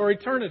preparation for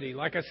eternity.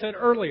 Like I said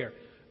earlier,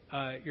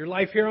 your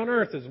life here on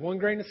earth is one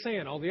grain of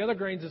sand. All the other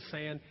grains of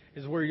sand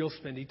is where you'll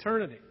spend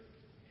eternity.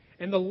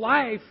 And the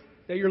life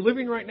that you're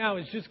living right now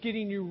is just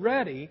getting you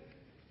ready.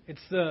 It's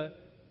the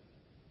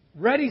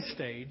ready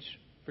stage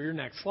for your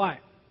next life.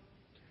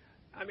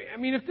 I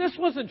mean, if this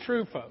wasn't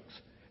true, folks,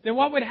 then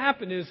what would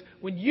happen is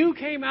when you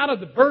came out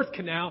of the birth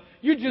canal,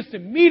 you just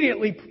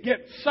immediately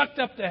get sucked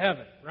up to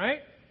heaven, right?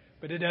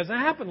 But it doesn't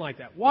happen like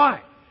that.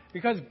 Why?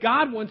 Because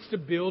God wants to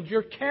build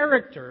your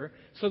character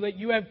so that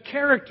you have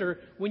character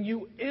when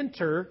you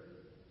enter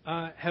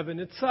heaven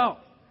itself.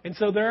 And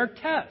so there are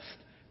tests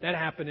that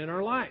happen in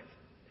our life.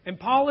 And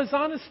Paul is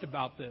honest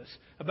about this,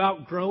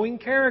 about growing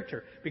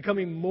character,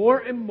 becoming more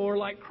and more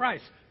like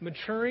Christ.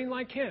 Maturing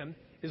like Him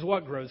is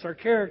what grows our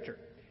character.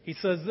 He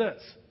says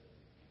this,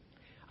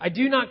 I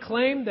do not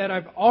claim that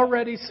I've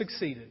already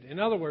succeeded. In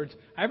other words,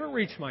 I haven't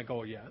reached my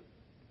goal yet.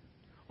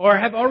 Or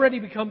have already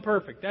become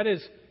perfect. That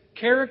is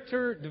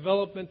character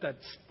development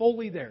that's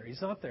fully there.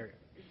 He's not there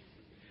yet.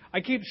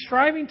 I keep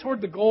striving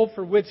toward the goal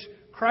for which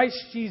Christ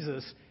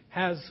Jesus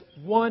has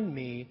won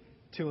me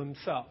to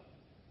Himself.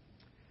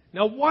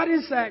 Now, what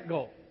is that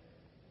goal?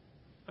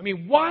 I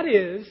mean, what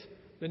is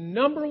the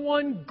number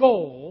one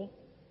goal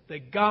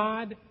that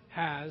God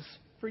has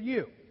for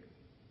you?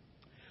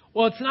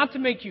 Well, it's not to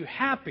make you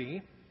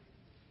happy.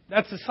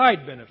 That's a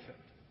side benefit.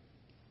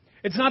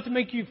 It's not to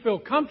make you feel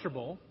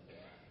comfortable,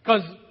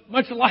 because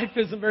much of life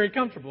isn't very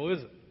comfortable,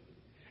 is it?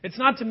 It's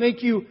not to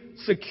make you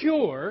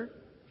secure,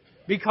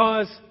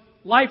 because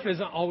life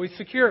isn't always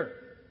secure.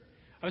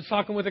 I was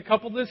talking with a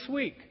couple this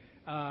week.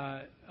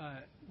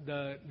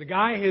 The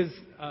guy, his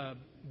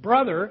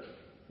brother,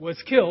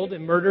 was killed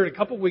and murdered a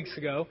couple weeks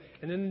ago,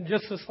 and then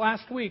just this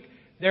last week,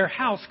 their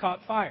house caught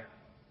fire.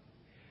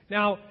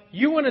 Now,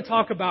 you want to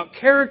talk about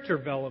character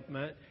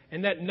development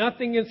and that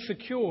nothing is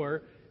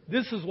secure.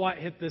 This is what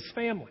hit this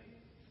family.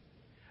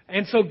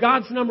 And so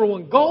God's number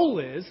one goal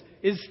is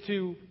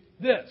to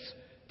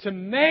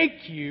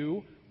make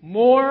you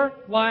more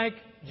like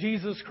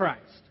Jesus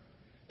Christ.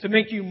 To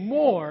make you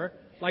more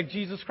like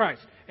Jesus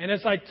Christ. And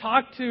as I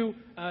talked to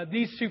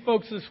these two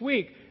folks this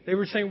week, they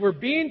were saying, we're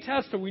being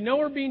tested. We know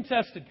we're being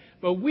tested.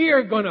 But we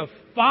are going to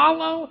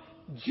follow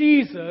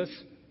Jesus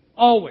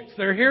always.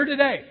 They're here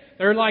today.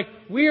 They're like,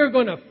 we are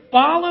going to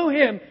follow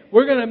Him.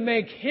 We're going to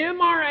make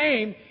Him our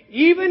aim.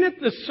 Even if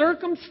the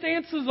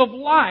circumstances of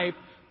life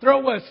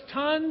throw us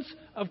tons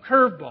of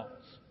curveballs.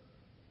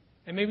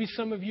 And maybe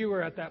some of you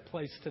are at that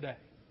place today.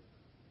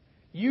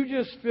 You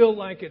just feel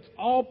like it's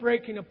all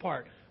breaking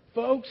apart.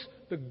 Folks,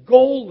 the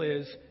goal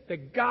is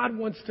that God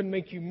wants to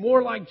make you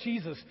more like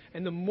Jesus.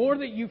 And the more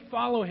that you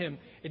follow Him,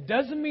 it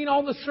doesn't mean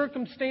all the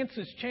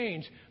circumstances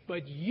change,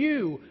 but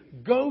you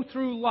go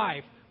through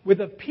life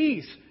with a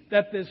peace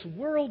that this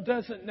world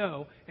doesn't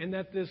know and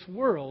that this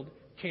world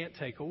can't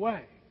take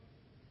away.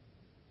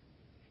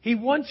 He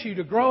wants you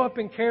to grow up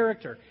in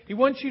character. He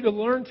wants you to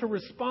learn to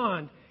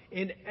respond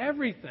in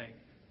everything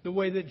the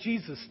way that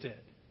Jesus did.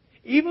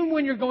 Even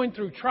when you're going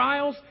through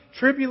trials,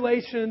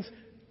 tribulations,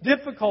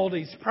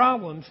 difficulties,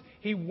 problems,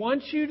 He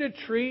wants you to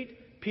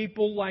treat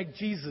people like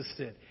Jesus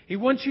did. He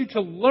wants you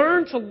to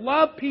learn to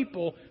love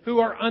people who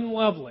are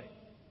unlovely.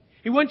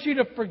 He wants you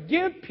to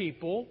forgive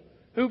people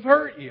who've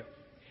hurt you.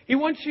 He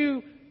wants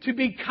you to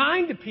be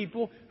kind to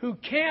people who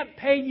can't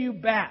pay you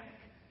back.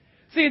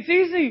 See, it's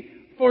easy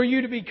for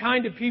you to be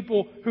kind to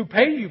people who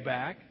pay you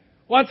back.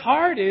 What's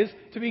hard is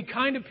to be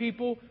kind to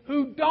people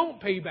who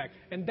don't pay you back.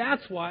 And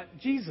that's what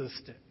Jesus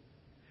did.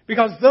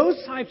 Because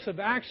those types of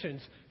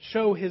actions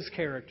show His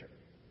character.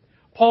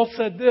 Paul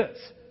said this,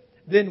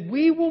 then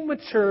we will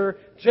mature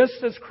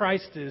just as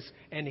Christ is,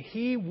 and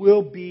He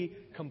will be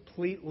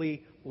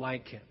completely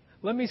like Him.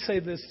 Let me say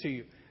this to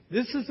you.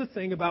 This is the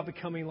thing about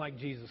becoming like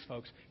Jesus,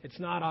 folks. It's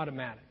not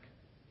automatic.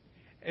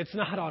 It's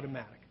not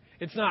automatic.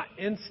 It's not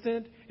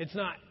instant. It's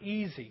not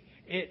easy.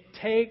 It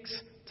takes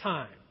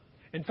time.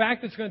 In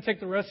fact, it's going to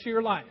take the rest of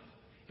your life.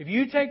 If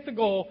you take the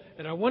goal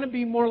that I want to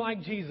be more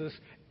like Jesus,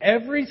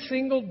 every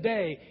single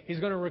day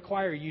He's going to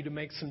require you to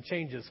make some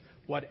changes,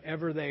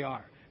 whatever they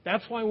are.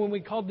 That's why when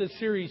we called this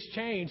series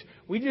Change,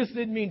 we just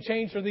didn't mean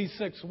change for these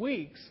 6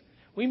 weeks.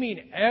 We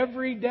mean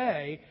every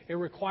day it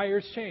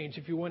requires change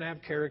if you want to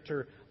have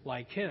character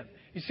like Him.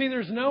 You see,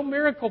 there's no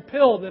miracle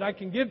pill that I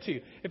can give to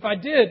you. If I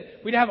did,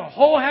 we'd have a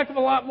whole heck of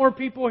a lot more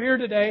people here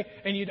today,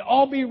 and you'd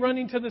all be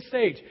running to the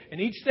stage.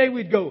 And each day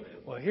we'd go,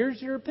 well, here's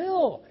your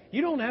pill.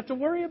 You don't have to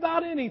worry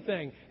about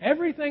anything.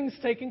 Everything's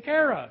taken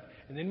care of.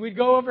 And then we'd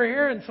go over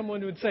here and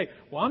someone would say,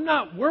 well, I'm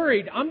not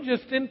worried. I'm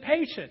just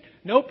impatient.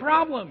 No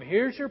problem.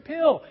 Here's your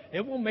pill.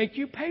 It will make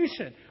you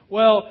patient.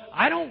 Well,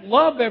 I don't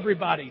love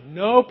everybody.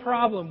 No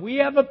problem. We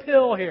have a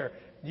pill here.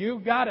 You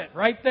got it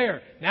right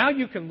there. Now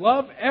you can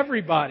love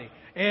everybody.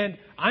 And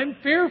I'm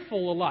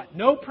fearful a lot.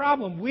 No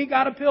problem. We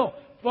got a pill.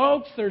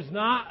 Folks, there's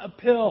not a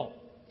pill.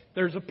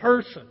 There's a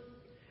person.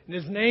 And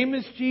His name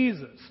is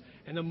Jesus.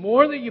 And the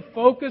more that you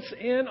focus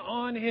in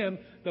on Him,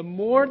 the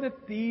more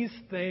that these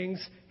things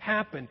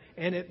happen.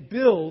 And it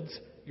builds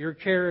your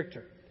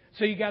character.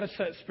 So you got to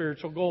set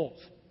spiritual goals.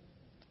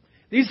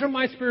 These are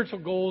my spiritual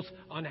goals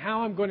on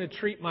how I'm going to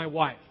treat my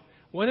wife.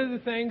 One of the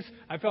things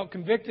I felt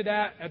convicted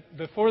at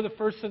before the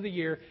first of the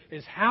year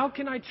is how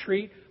can I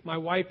treat my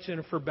wife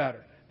Jennifer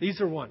better? These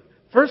are one.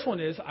 First one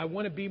is I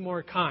want to be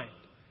more kind.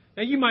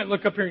 Now you might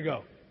look up here and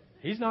go,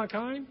 he's not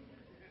kind?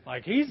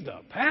 Like he's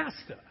the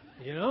pastor,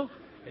 you know?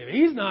 If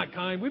he's not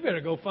kind, we better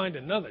go find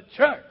another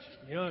church.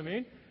 You know what I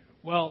mean?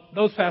 Well,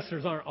 those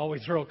pastors aren't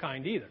always real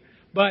kind either.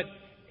 But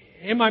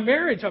in my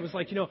marriage, I was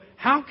like,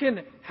 how can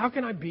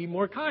I be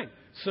more kind?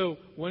 So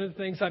one of the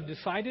things I've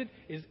decided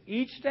is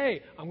each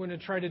day I'm going to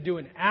try to do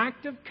an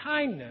act of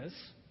kindness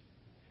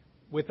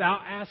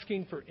without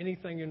asking for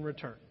anything in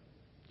return.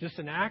 Just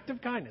an act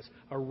of kindness,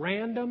 a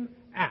random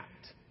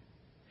act.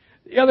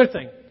 The other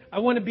thing, I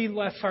want to be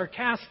less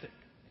sarcastic.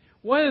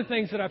 One of the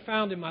things that I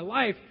found in my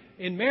life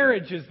in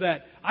marriage is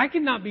that I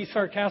cannot be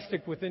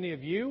sarcastic with any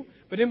of you,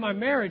 but in my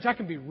marriage I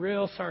can be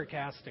real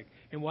sarcastic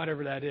in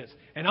whatever that is.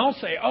 And I'll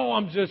say, oh,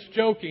 I'm just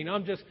joking.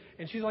 And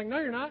she's like, no,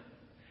 you're not.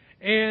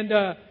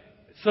 And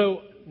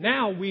so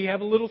now we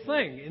have a little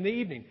thing in the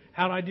evening.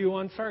 How'd I do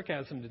on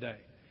sarcasm today?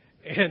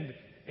 And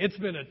it's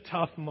been a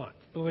tough month,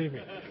 believe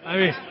me. I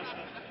mean,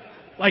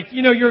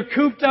 you're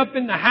cooped up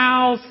in the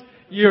house.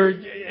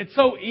 It's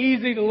so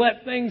easy to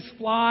let things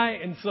fly.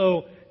 And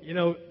so,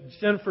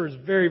 Jennifer is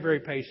very, very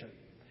patient.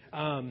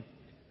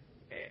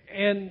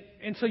 And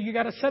so you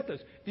got to set those.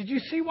 did you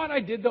see what I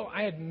did, though?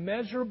 I had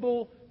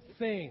measurable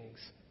things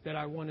that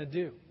I want to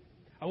do.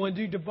 I want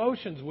to do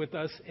devotions with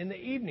us in the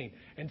evening.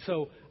 And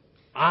so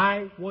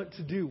I want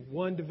to do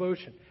one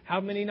devotion. How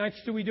many nights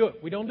do we do it?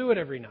 We don't do it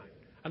every night.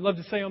 I'd love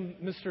to say I'm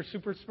Mr.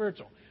 Super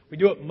Spiritual. We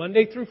do it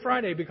Monday through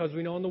Friday because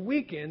we know on the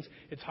weekends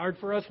it's hard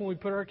for us when we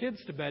put our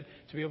kids to bed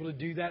to be able to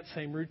do that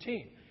same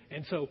routine.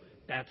 And so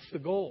that's the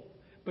goal.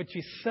 But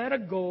you set a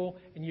goal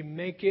and you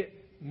make it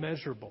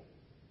measurable.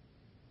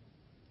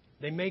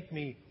 They make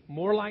me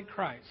more like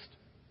Christ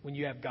when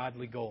you have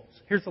godly goals.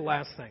 Here's the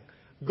last thing.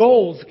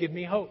 Goals give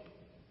me hope.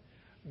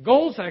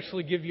 Goals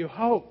actually give you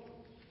hope.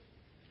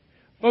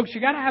 Folks,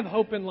 you got to have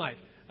hope in life.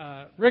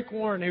 Rick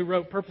Warren, who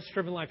wrote Purpose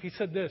Driven Life, he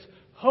said this: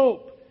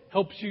 hope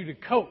helps you to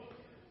cope.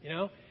 You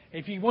know,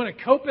 if you want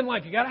to cope in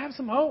life, you got to have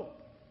some hope.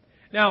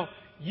 Now,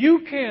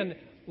 you can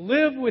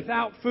live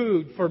without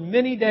food for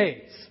many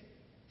days.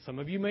 Some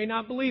of you may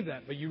not believe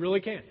that, but you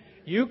really can.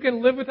 You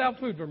can live without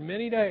food for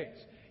many days.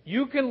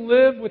 You can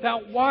live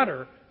without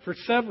water for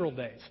several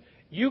days.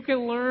 You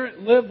can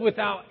live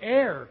without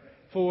air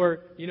for,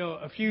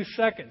 a few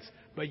seconds.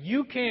 But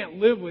you can't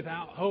live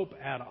without hope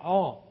at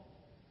all.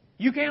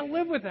 You can't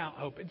live without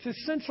hope. It's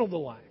essential to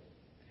life.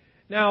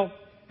 Now,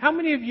 how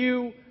many of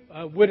you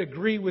would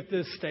agree with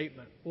this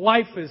statement?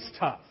 Life is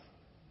tough.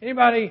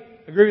 Anybody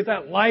agree with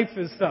that? Life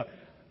is tough.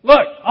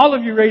 Look, all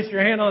of you raised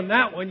your hand on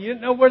that one. You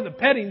didn't know where the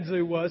petting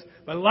zoo was,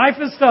 but life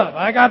is tough.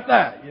 I got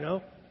that,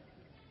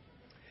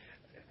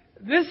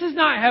 This is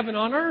not heaven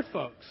on earth,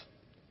 folks.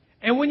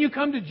 And when you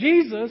come to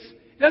Jesus,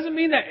 it doesn't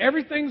mean that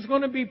everything's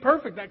going to be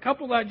perfect. That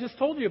couple that I just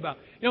told you about,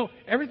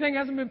 everything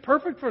hasn't been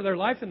perfect for their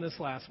life in this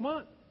last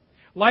month.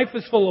 Life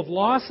is full of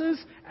losses,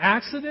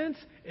 accidents,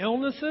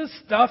 illnesses,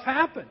 stuff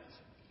happens.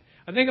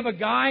 I think of a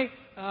guy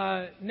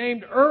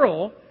named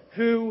Earl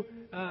who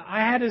I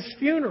had his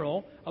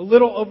funeral a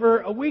little over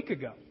a week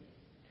ago.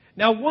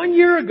 Now, 1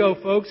 year ago,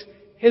 folks,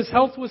 his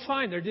health was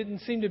fine. There didn't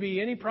seem to be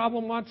any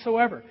problem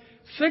whatsoever.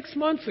 6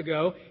 months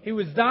ago, he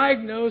was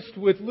diagnosed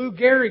with Lou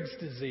Gehrig's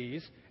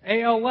disease,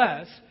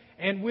 ALS,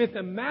 and with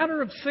a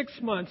matter of 6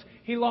 months,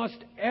 he lost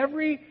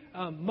every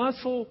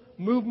muscle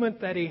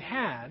movement that he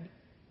had.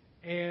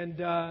 And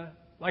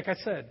like I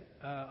said,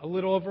 a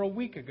little over a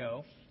week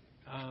ago,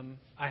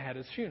 I had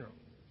his funeral.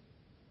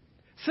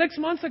 6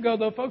 months ago,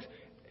 though, folks,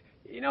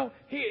 he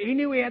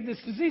knew he had this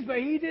disease, but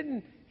he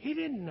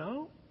didn't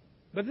know.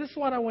 But this is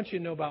what I want you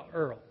to know about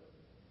Earl.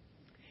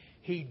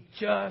 He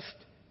just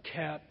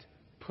kept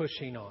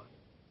pushing on.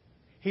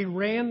 He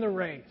ran the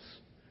race,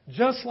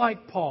 just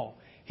like Paul.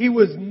 He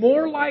was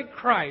more like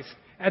Christ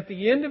at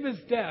the end of his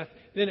death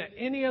than at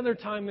any other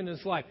time in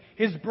his life.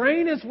 His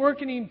brain is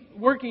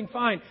working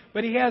fine,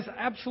 but he has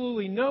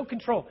absolutely no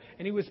control.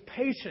 And he was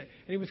patient,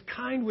 and he was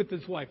kind with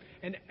his wife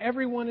and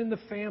everyone in the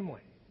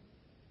family.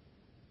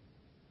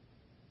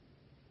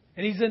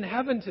 And he's in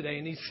heaven today,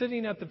 and he's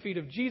sitting at the feet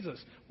of Jesus.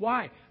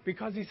 Why?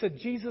 Because he said,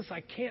 Jesus,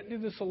 I can't do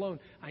this alone.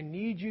 I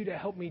need you to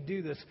help me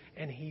do this.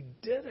 And he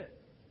did it.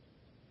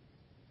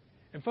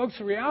 And folks,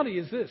 the reality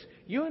is this.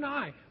 You and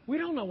I, we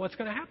don't know what's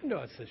going to happen to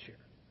us this year.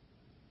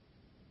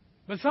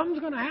 But something's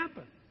going to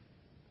happen.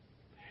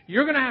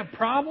 You're going to have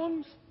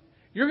problems.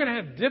 You're going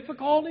to have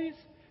difficulties.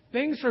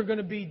 Things are going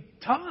to be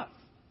tough.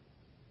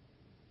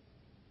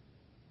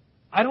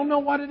 I don't know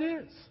what it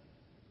is.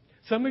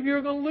 Some of you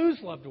are going to lose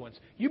loved ones.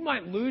 You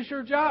might lose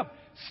your job.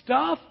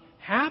 Stuff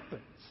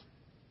happens.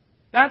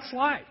 That's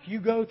life. You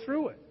go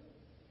through it.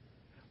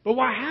 But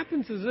what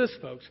happens is this,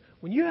 folks.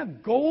 When you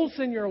have goals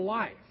in your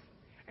life,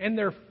 and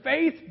they're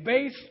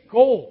faith-based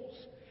goals,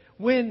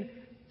 when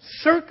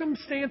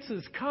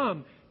circumstances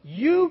come,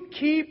 you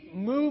keep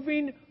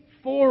moving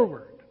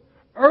forward.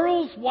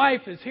 Earl's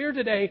wife is here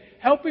today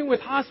helping with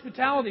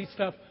hospitality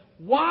stuff.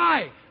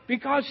 Why?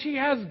 Because she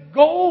has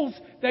goals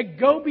that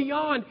go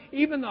beyond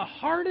even the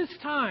hardest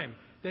time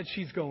that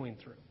she's going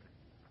through.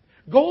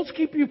 Goals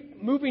keep you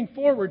moving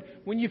forward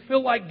when you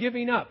feel like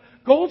giving up.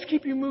 Goals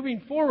keep you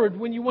moving forward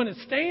when you want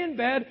to stay in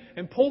bed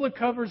and pull the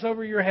covers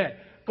over your head.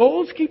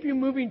 Goals keep you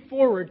moving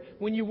forward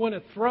when you want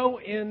to throw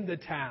in the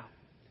towel.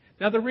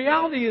 Now, the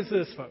reality is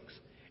this, folks.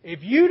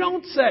 If you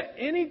don't set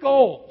any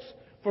goals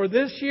for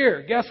this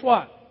year, guess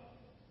what?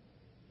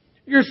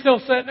 You're still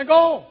setting a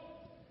goal.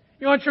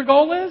 You know what your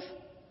goal is?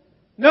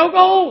 No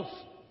goals.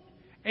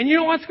 And you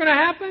know what's going to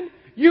happen?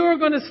 You are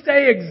going to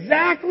stay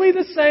exactly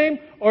the same,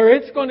 or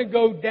it's going to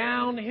go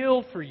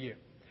downhill for you.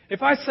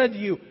 If I said to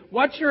you,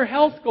 what's your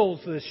health goals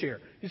this year?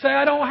 You say,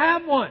 I don't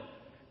have one.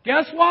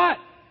 Guess what?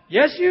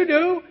 Yes, you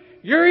do.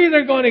 You're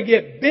either going to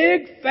get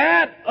big,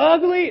 fat,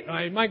 ugly.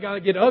 You might got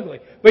to get ugly.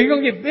 But you're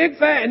going to get big,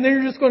 fat, and then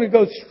you're just going to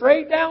go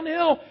straight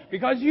downhill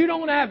because you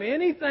don't have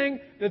anything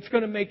that's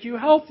going to make you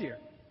healthier.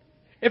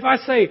 If I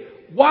say,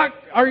 what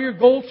are your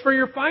goals for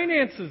your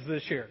finances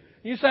this year?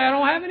 You say, I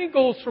don't have any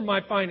goals for my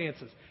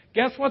finances.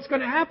 Guess what's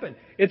going to happen?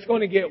 It's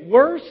going to get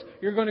worse.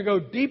 You're going to go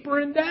deeper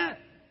in debt.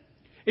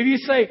 If you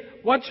say,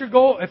 what's your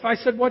goal? If I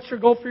said, what's your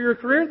goal for your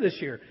career this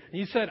year? And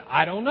you said,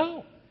 I don't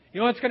know. You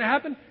know what's going to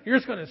happen? You're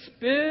just going to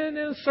spin in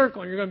a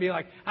circle and you're going to be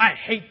like, I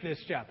hate this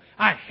job.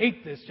 I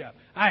hate this job.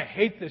 I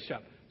hate this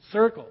job.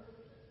 Circle.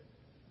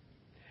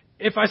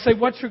 If I say,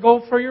 what's your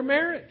goal for your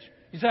marriage?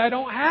 You say, I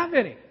don't have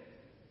any.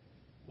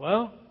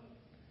 Well,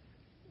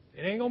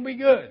 it ain't going to be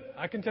good.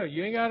 I can tell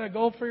you, you ain't got a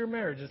goal for your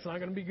marriage. It's not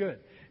going to be good.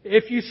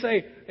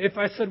 If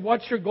I said,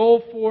 what's your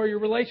goal for your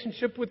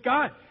relationship with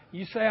God?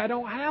 You say, I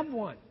don't have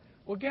one.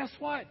 Well, guess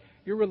what?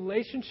 Your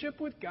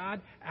relationship with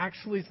God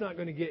actually is not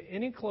going to get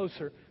any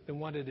closer than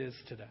what it is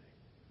today.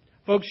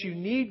 Folks, you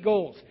need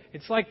goals.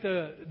 It's like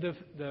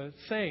the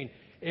saying,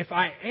 if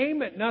I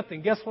aim at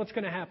nothing, guess what's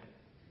going to happen?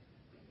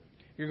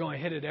 You're going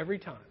to hit it every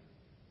time.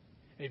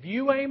 If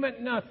you aim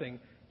at nothing,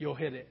 you'll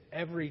hit it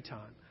every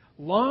time.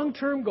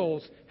 Long-term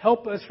goals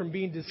help us from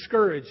being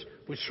discouraged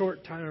with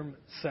short-term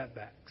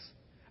setbacks.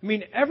 I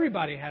mean,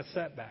 everybody has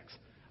setbacks.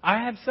 I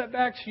have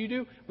setbacks, you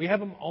do. We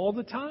have them all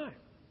the time.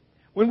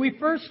 When we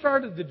first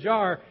started the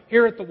Jar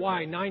here at the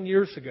Y 9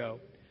 years ago,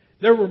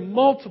 there were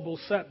multiple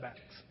setbacks.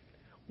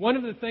 One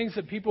of the things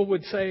that people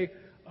would say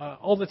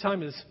all the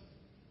time is,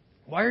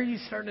 why are you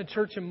starting a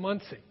church in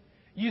Muncie?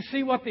 You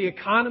see what the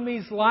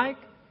economy's like?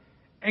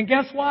 And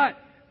guess what?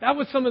 That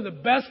was some of the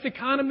best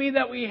economy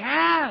that we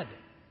had.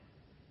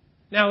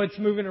 Now it's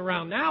moving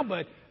around now,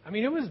 but I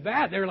mean, it was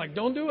bad. They were like,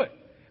 don't do it.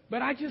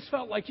 But I just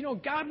felt like,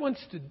 God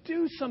wants to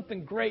do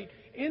something great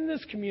in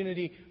this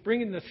community,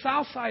 bringing the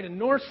south side and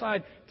north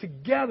side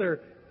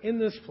together in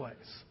this place.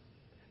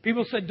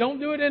 People said, don't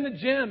do it in a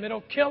gym.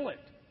 It'll kill it.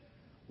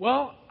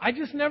 Well, I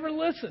just never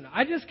listened.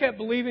 I just kept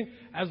believing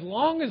as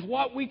long as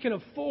what we can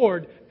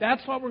afford,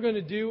 that's what we're going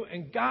to do,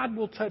 and God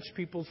will touch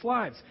people's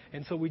lives.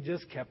 And so we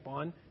just kept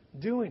on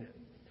doing it.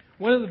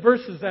 One of the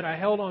verses that I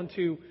held on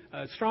to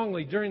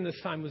strongly during this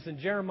time was in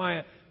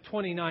Jeremiah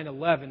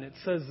 29:11. It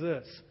says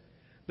this,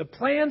 the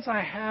plans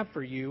I have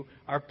for you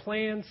are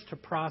plans to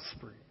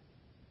prosper you.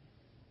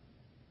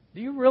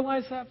 Do you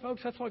realize that,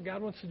 folks? That's what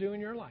God wants to do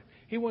in your life.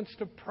 He wants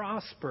to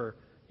prosper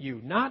you,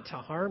 not to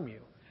harm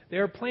you.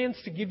 There are plans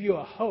to give you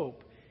a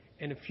hope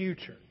and a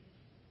future.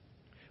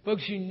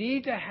 Folks, you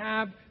need to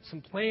have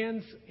some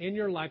plans in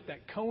your life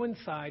that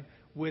coincide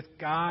with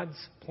God's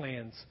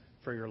plans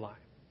for your life.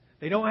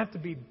 They don't have to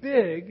be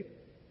big.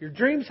 Your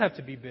dreams have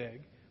to be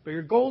big. But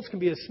your goals can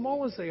be as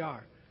small as they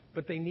are.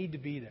 But they need to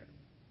be there.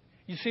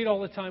 You see it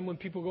all the time when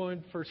people go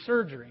in for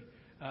surgery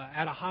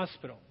at a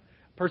hospital.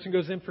 A person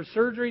goes in for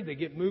surgery. They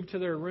get moved to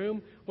their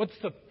room. What's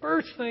the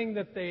first thing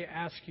that they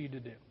ask you to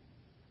do?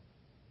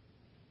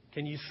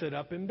 Can you sit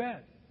up in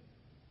bed?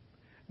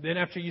 Then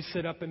after you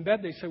sit up in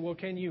bed, they say, well,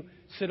 can you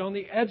sit on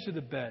the edge of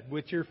the bed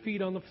with your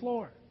feet on the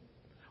floor?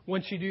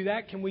 Once you do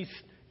that,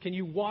 can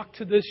you walk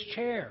to this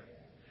chair?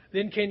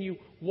 Then can you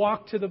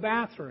walk to the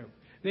bathroom?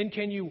 Then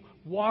can you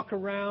walk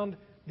around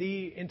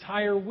the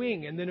entire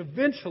wing? And then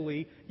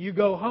eventually you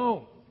go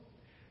home.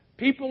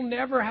 People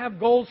never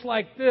have goals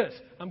like this.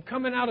 I'm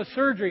coming out of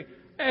surgery.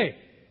 Hey,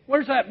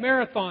 where's that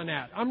marathon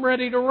at? I'm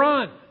ready to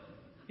run.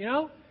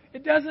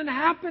 It doesn't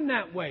happen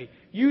that way.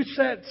 You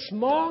set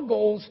small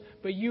goals,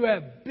 but you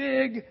have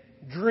big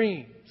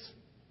dreams.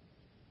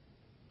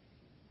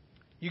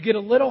 You get a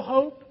little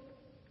hope,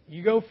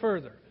 you go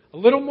further. A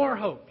little more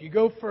hope, you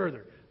go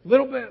further. A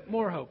little bit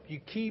more hope, you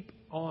keep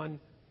on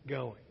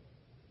going.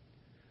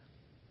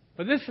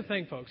 But this is the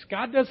thing, folks.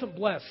 God doesn't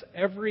bless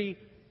every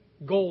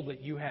goal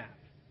that you have.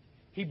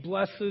 He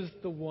blesses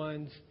the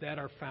ones that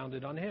are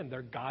founded on Him.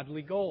 They're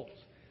godly goals.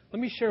 Let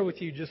me share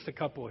with you just a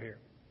couple here.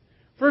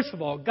 First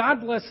of all,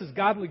 God blesses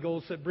godly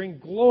goals that bring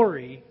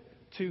glory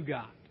to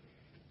God.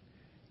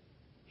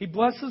 He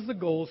blesses the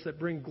goals that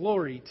bring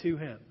glory to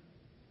Him.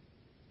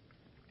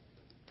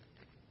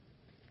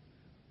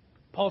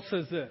 Paul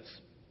says this,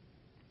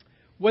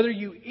 whether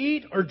you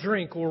eat or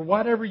drink or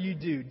whatever you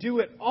do, do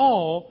it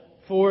all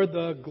for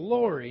the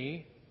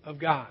glory of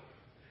God.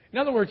 In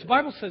other words, the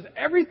Bible says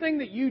everything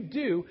that you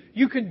do,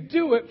 you can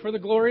do it for the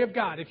glory of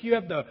God. If you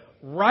have the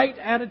right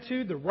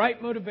attitude, the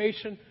right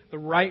motivation, the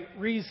right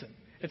reason.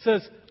 It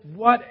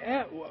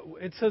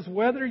says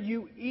whether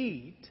you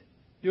eat,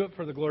 do it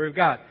for the glory of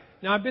God.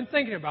 Now, I've been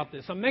thinking about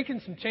this. I'm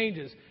making some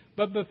changes.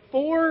 But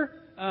before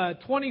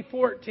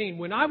 2014,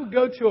 when I would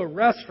go to a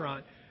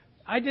restaurant,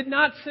 I did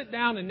not sit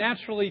down and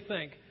naturally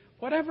think,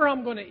 whatever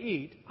I'm going to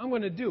eat, I'm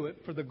going to do it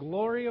for the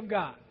glory of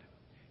God.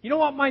 You know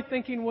what my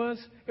thinking was?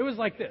 It was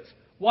like this.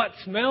 What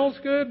smells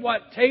good,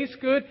 what tastes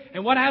good,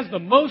 and what has the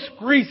most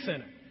grease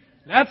in it.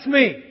 That's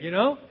me,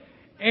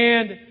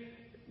 And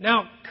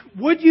now,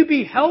 would you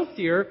be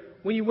healthier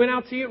when you went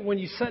out to eat, when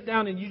you sat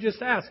down and you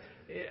just asked,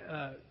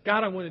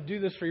 God, I want to do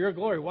this for your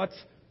glory. What's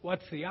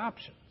the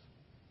options?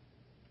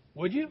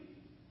 Would you?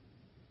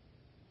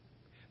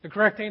 The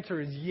correct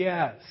answer is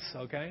yes,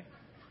 okay?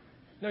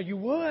 No, you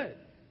would.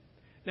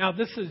 Now,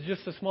 this is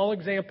just a small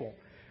example.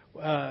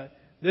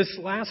 This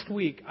last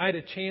week, I had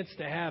a chance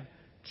to have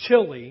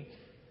chili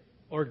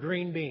or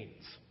green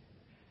beans.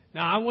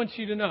 Now, I want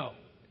you to know,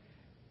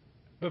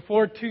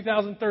 before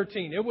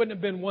 2013, it wouldn't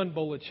have been one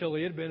bowl of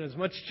chili. It would have been as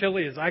much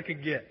chili as I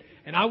could get.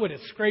 And I would have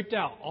scraped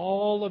out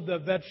all of the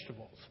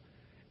vegetables.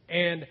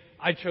 And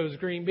I chose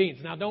green beans.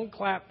 Now, don't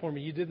clap for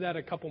me. You did that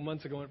a couple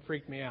months ago and it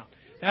freaked me out.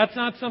 That's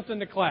not something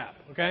to clap,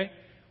 okay?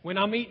 When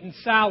I'm eating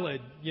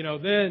salad,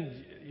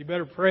 then you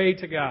better pray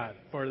to God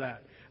for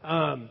that.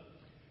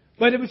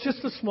 But it was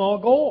just a small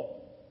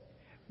goal.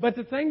 But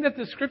the thing that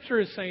the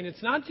Scripture is saying,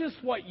 it's not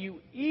just what you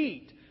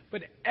eat,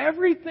 but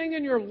everything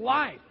in your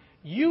life.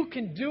 You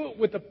can do it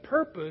with a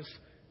purpose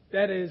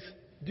that is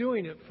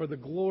doing it for the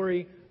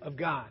glory of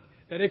God.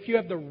 That if you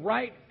have the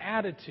right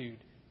attitude,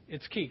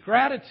 it's key.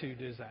 Gratitude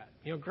is that.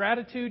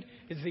 Gratitude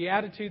is the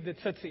attitude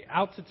that sets the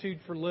altitude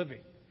for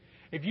living.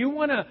 If you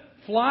want to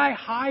fly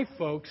high,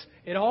 folks,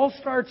 it all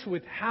starts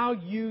with how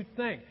you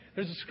think.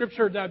 There's a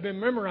scripture that I've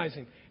been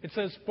memorizing. It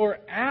says, "For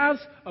as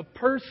a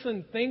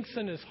person thinks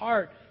in his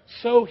heart,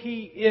 so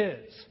he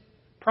is."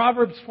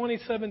 Proverbs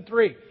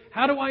 27:3.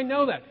 How do I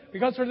know that?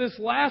 Because for this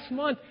last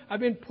month, I've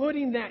been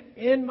putting that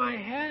in my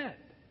head.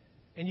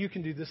 And you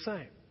can do the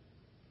same.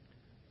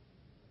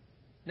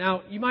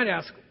 Now, you might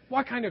ask,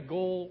 what kind of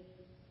goal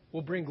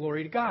will bring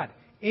glory to God?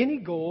 Any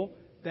goal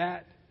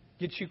that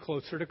gets you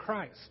closer to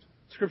Christ.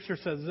 Scripture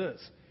says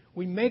this: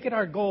 we make it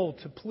our goal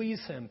to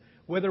please Him,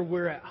 whether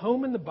we're at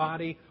home in the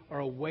body or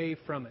away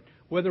from it.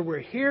 Whether we're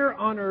here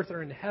on earth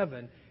or in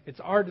heaven, it's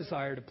our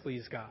desire to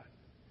please God.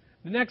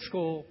 The next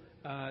goal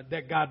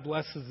that God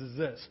blesses is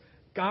this: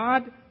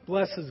 God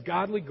blesses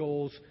godly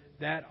goals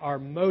that are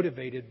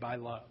motivated by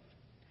love.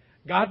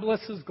 God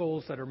blesses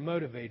goals that are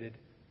motivated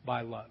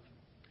by love.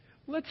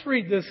 Let's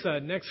read this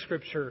next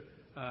scripture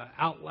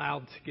out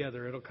loud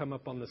together. It'll come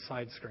up on the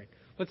side screen.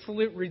 Let's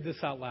read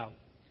this out loud.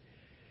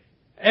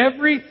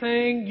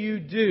 Everything you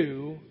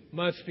do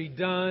must be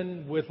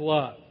done with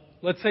love.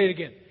 Let's say it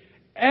again.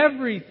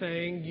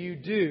 Everything you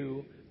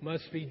do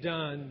must be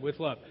done with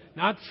love.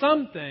 Not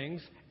some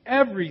things.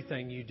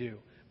 Everything you do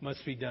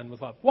must be done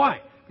with love. Why?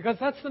 Because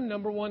that's the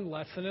number one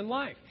lesson in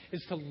life,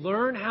 is to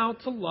learn how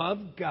to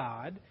love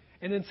God,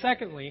 and then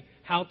secondly,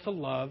 how to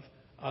love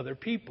other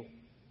people.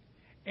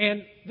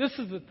 And this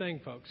is the thing,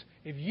 folks.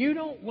 If you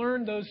don't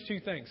learn those two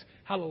things,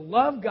 how to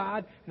love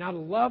God and how to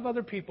love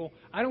other people,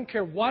 I don't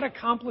care what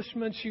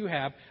accomplishments you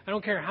have. I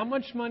don't care how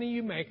much money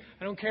you make.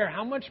 I don't care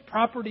how much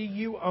property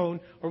you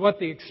own or what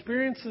the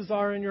experiences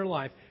are in your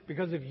life.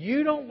 Because if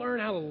you don't learn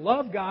how to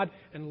love God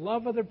and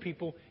love other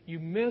people, you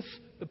miss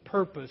the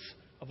purpose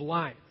of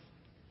life.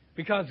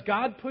 Because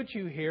God put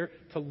you here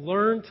to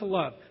learn to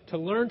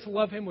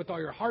love Him with all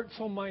your heart,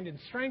 soul, mind, and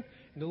strength,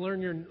 and to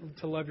learn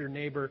to love your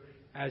neighbor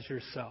as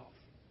yourself.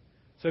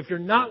 So if you're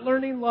not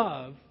learning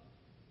love,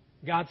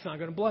 God's not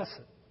going to bless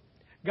it.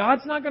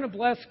 God's not going to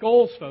bless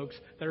goals, folks,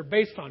 that are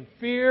based on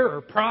fear or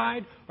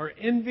pride or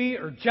envy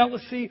or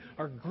jealousy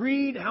or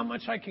greed, how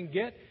much I can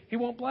get. He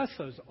won't bless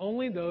those.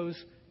 Only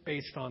those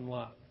based on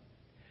love.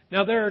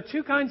 Now, there are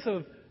two kinds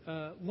of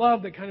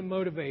love that kind of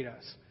motivate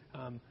us.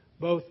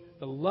 Both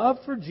the love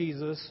for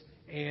Jesus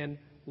and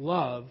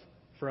love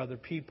for other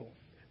people.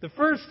 The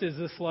first is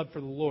this love for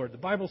the Lord. The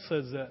Bible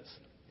says this: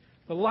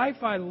 the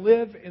life I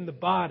live in the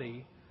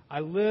body, I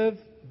live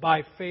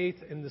by faith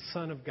in the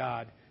Son of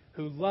God,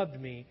 who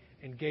loved me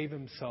and gave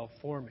Himself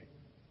for me.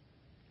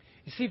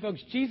 You see,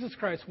 folks, Jesus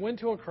Christ went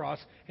to a cross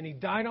and He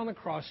died on the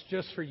cross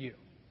just for you.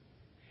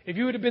 If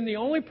you would have been the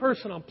only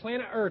person on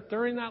planet Earth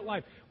during that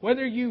life,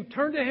 whether you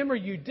turned to Him or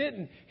you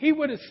didn't, He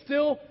would have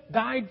still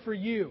died for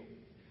you.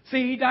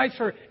 See, He died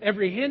for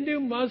every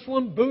Hindu,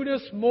 Muslim,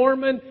 Buddhist,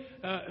 Mormon,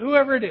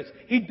 whoever it is.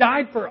 He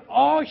died for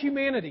all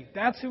humanity.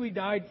 That's who He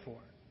died for.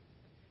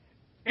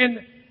 And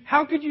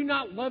how could you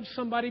not love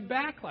somebody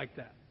back like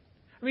that?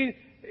 I mean,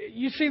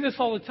 you see this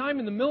all the time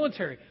in the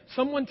military.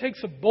 Someone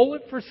takes a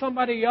bullet for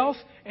somebody else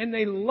and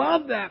they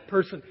love that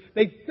person.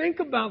 They think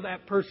about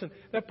that person.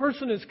 That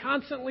person is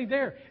constantly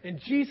there.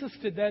 And Jesus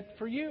did that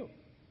for you.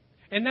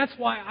 And that's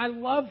why I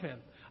love Him.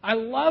 I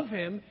love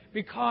Him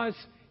because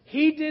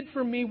He did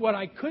for me what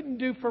I couldn't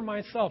do for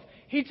myself.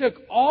 He took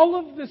all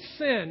of the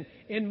sin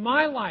in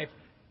my life,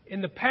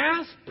 in the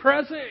past,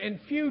 present, and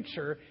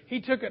future.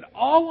 He took it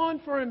all on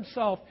for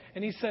Himself,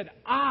 and He said,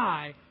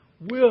 I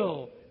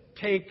will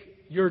take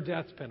your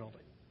death penalty.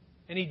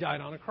 And He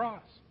died on a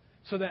cross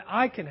so that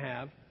I can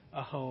have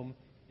a home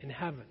in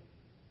heaven.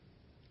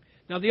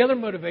 Now, the other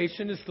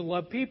motivation is to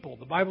love people.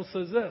 The Bible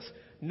says this: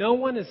 no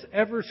one has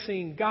ever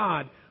seen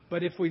God,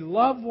 but if we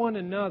love one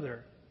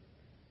another,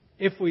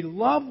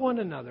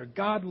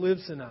 God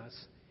lives in us,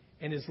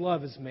 and His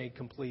love is made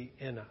complete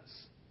in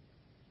us.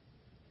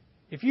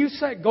 If you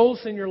set goals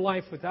in your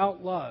life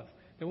without love,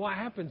 then what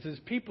happens is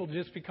people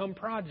just become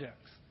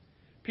projects.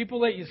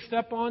 People that you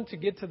step on to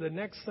get to the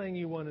next thing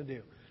you want to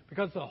do.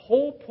 Because the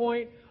whole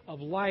point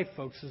of life,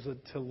 folks, is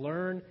to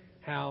learn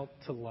how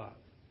to love.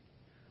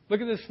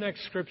 Look at this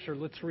next scripture.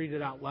 Let's read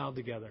it out loud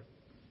together.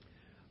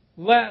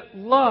 Let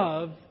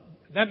love,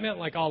 that meant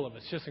like all of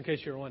us, just in case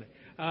you were wondering.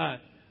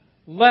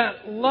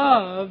 Let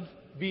love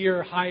be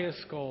your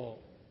highest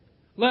goal.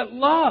 Let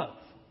love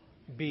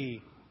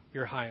be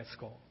your highest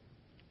goal.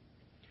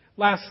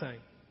 Last thing.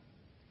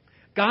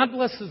 God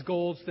blesses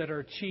goals that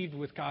are achieved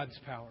with God's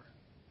power.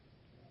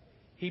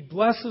 He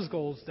blesses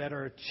goals that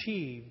are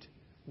achieved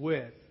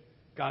with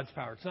God's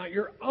power. It's not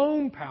your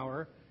own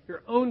power,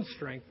 your own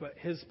strength, but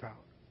His power.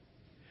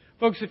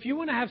 Folks, if you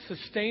want to have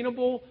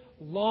sustainable,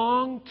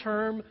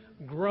 long-term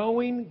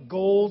growing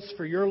goals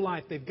for your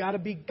life. They've got to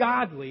be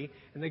godly,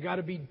 and they've got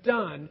to be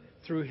done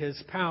through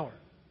His power.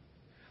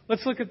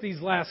 Let's look at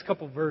these last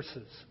couple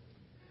verses.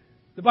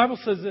 The Bible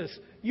says this: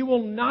 you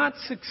will not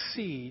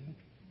succeed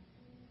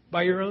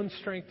by your own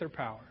strength or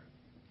power,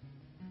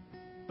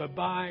 but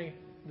by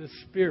the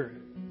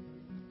Spirit,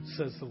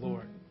 says the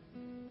Lord.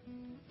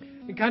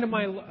 And kind of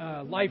my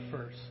life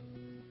verse,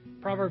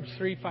 Proverbs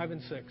 3, 5,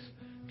 and 6.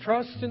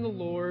 Trust in the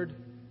Lord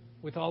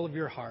with all of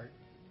your heart,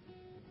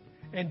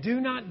 and do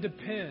not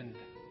depend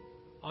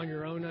on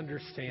your own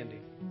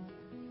understanding.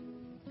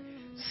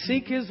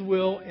 Seek His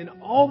will in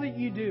all that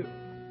you do.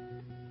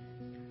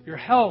 Your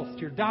health,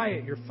 your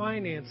diet, your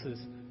finances,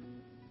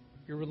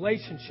 your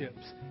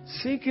relationships.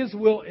 Seek His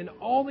will in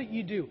all that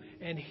you do,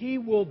 and He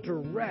will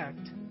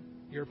direct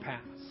your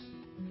paths.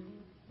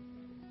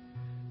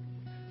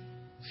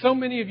 So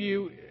many of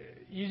you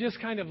just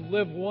kind of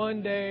live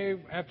one day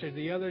after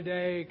the other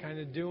day, kind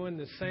of doing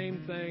the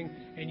same thing,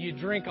 and you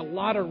drink a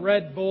lot of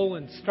Red Bull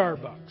and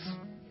Starbucks.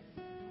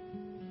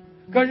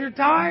 Because you're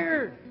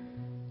tired.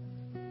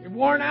 You're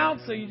worn out,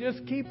 so you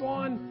just keep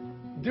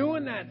on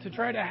doing that to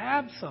try to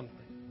have something.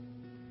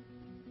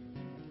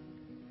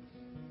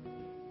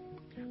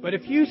 But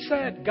if you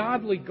set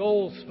godly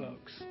goals,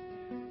 folks,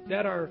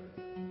 that are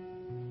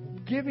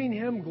giving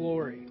Him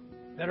glory,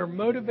 that are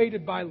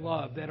motivated by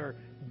love, that are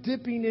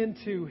dipping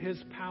into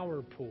His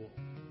power pool,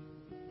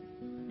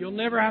 you'll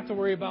never have to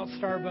worry about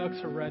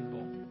Starbucks or Red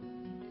Bull,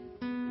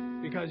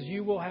 because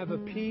you will have a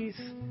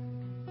peace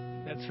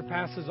that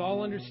surpasses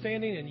all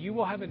understanding, and you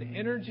will have an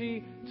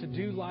energy to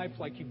do life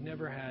like you've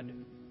never had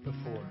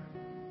before.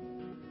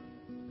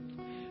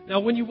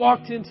 Now, when you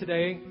walked in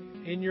today,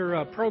 in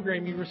your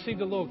program, you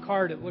received a little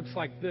card that looks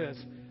like this.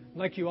 I'd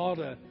like you all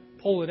to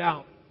pull it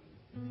out,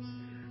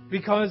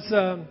 because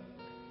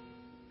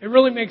it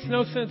really makes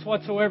no sense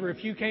whatsoever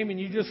if you came and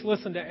you just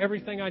listened to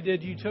everything I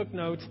did, you took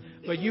notes,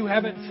 but you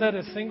haven't set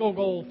a single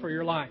goal for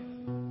your life.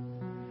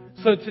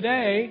 So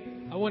today,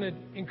 I want to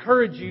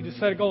encourage you to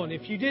set a goal. And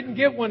if you didn't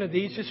get one of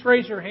these, just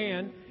raise your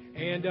hand,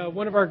 and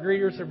one of our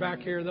greeters are back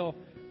here.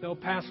 They'll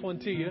pass one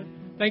to you.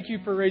 Thank you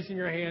for raising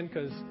your hand,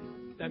 because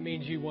that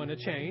means you want to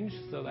change,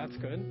 so that's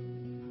good.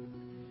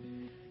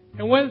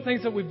 And one of the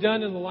things that we've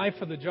done in the Life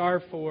of the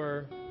Jar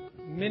for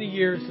many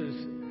years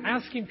is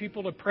asking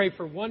people to pray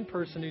for one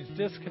person who's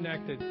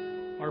disconnected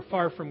or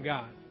far from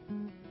God.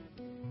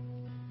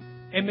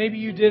 And maybe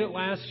you did it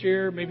last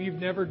year. Maybe you've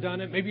never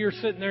done it. Maybe you're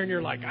sitting there and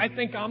you're like, I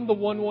think I'm the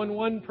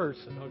 111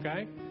 person,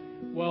 okay?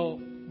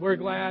 Well, we're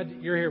glad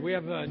you're here. We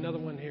have another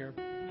one here.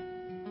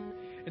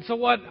 And so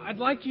what I'd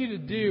like you to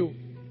do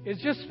is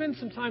just spend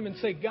some time and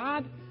say,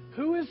 God,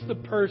 who is the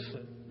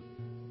person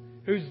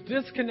who's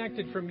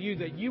disconnected from you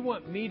that you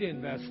want me to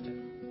invest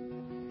in?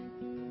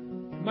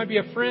 It might be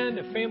a friend,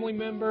 a family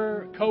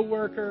member, a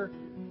coworker,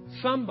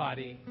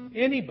 somebody,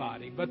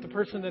 anybody, but the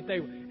person that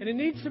and it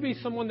needs to be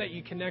someone that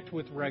you connect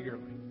with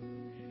regularly.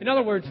 In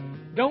other words,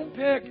 don't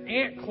pick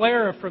Aunt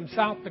Clara from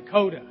South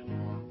Dakota.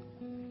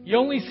 You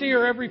only see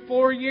her every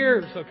 4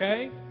 years,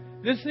 okay?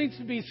 This needs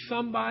to be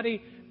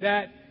somebody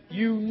that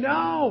you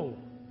know.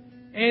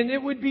 And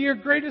it would be your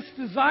greatest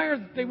desire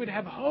that they would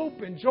have hope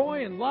and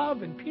joy and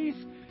love and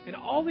peace and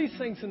all these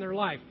things in their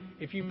life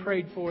if you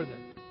prayed for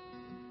them.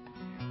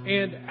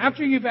 And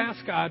after you've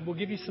asked God, we'll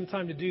give you some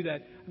time to do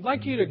that. I'd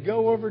like you to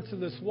go over to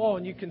this wall,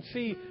 and you can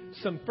see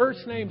some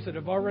first names that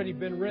have already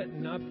been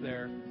written up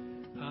there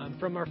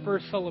from our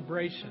first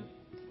celebration.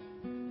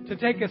 To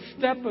take a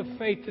step of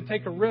faith, to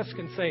take a risk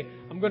and say,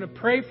 I'm going to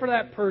pray for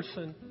that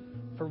person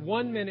for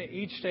 1 minute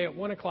each day at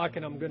 1 o'clock,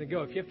 and I'm going to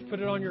go. If you have to put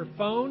it on your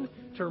phone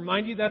to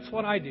remind you, that's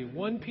what I do.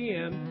 1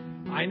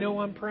 p.m., I know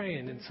I'm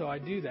praying, and so I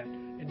do that.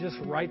 And just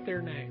write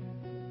their name.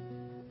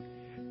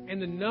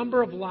 And the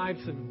number of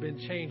lives that have been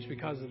changed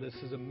because of this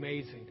is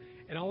amazing.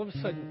 And all of a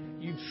sudden,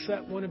 you've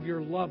set one of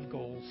your love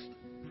goals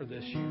for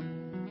this year.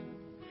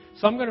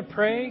 So I'm going to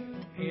pray,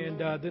 and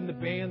then the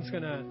band's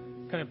going to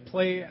kind of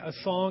play a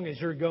song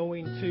as you're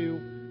going to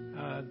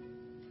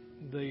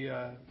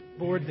the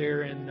board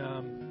there. And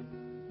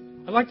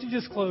I'd like to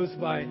just close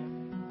by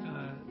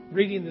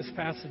reading this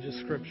passage of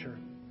Scripture.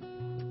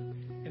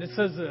 And it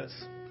says this: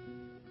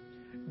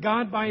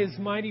 God, by His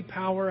mighty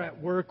power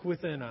at work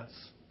within us,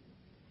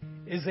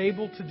 is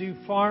able to do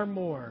far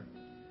more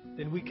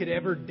than we could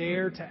ever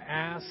dare to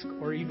ask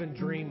or even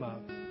dream of,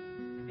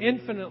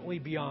 infinitely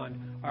beyond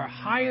our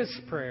highest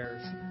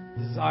prayers,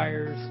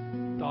 desires,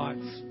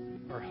 thoughts,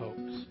 or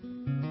hopes.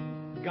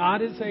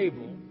 God is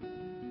able,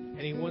 and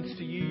He wants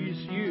to use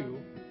you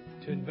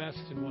to invest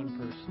in one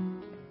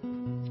person.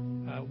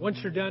 Once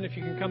you're done, if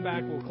you can come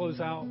back, we'll close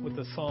out with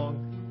a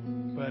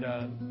song. But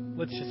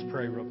let's just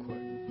pray real quick.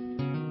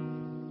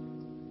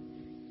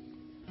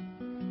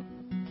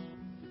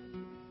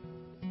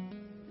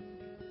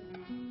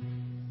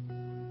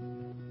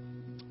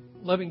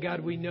 Loving God,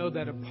 we know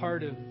that a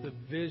part of the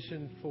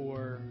vision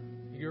for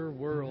your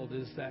world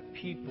is that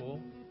people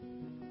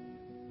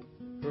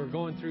who are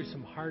going through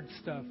some hard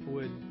stuff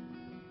would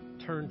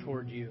turn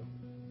toward you.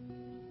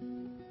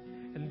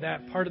 And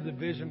that part of the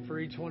vision for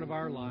each one of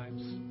our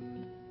lives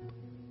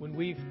when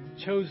we've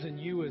chosen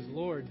you as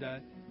Lord,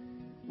 that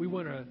we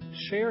want to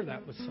share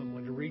that with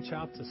someone, to reach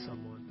out to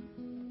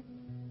someone.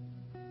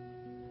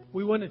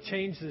 We want to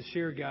change this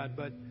year, God,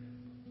 but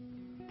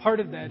part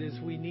of that is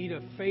we need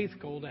a faith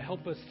goal to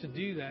help us to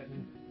do that.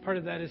 And part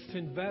of that is to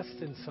invest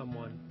in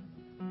someone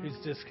who's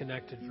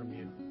disconnected from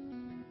you.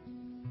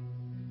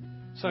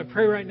 So I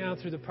pray right now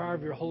through the power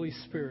of your Holy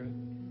Spirit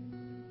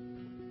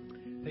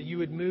that you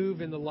would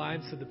move in the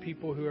lives of the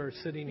people who are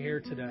sitting here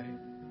today.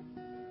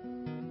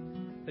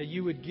 That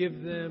you would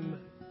give them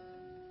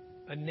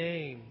a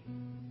name,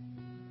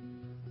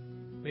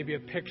 maybe a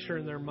picture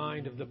in their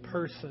mind of the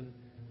person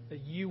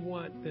that you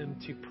want them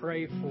to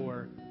pray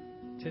for,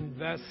 to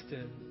invest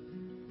in,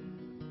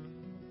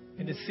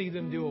 and to see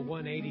them do a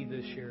 180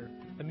 this year.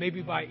 And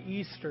maybe by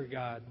Easter,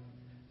 God,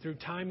 through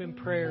time in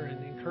prayer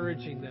and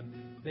encouraging them,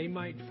 they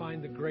might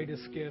find the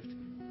greatest gift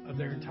of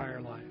their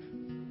entire life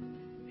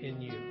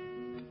in you.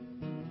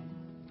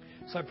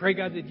 So I pray,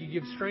 God, that you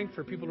give strength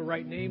for people to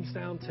write names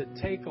down, to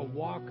take a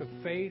walk of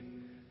faith,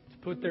 to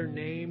put their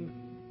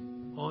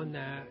name on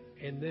that,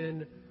 and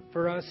then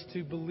for us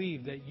to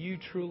believe that you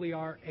truly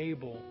are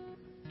able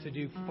to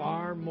do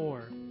far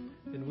more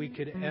than we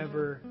could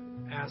ever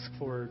ask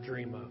for or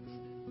dream of.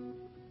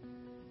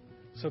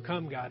 So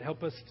come, God,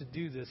 help us to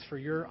do this for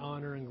your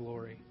honor and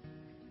glory.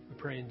 We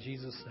pray in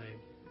Jesus' name.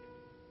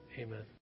 Amen.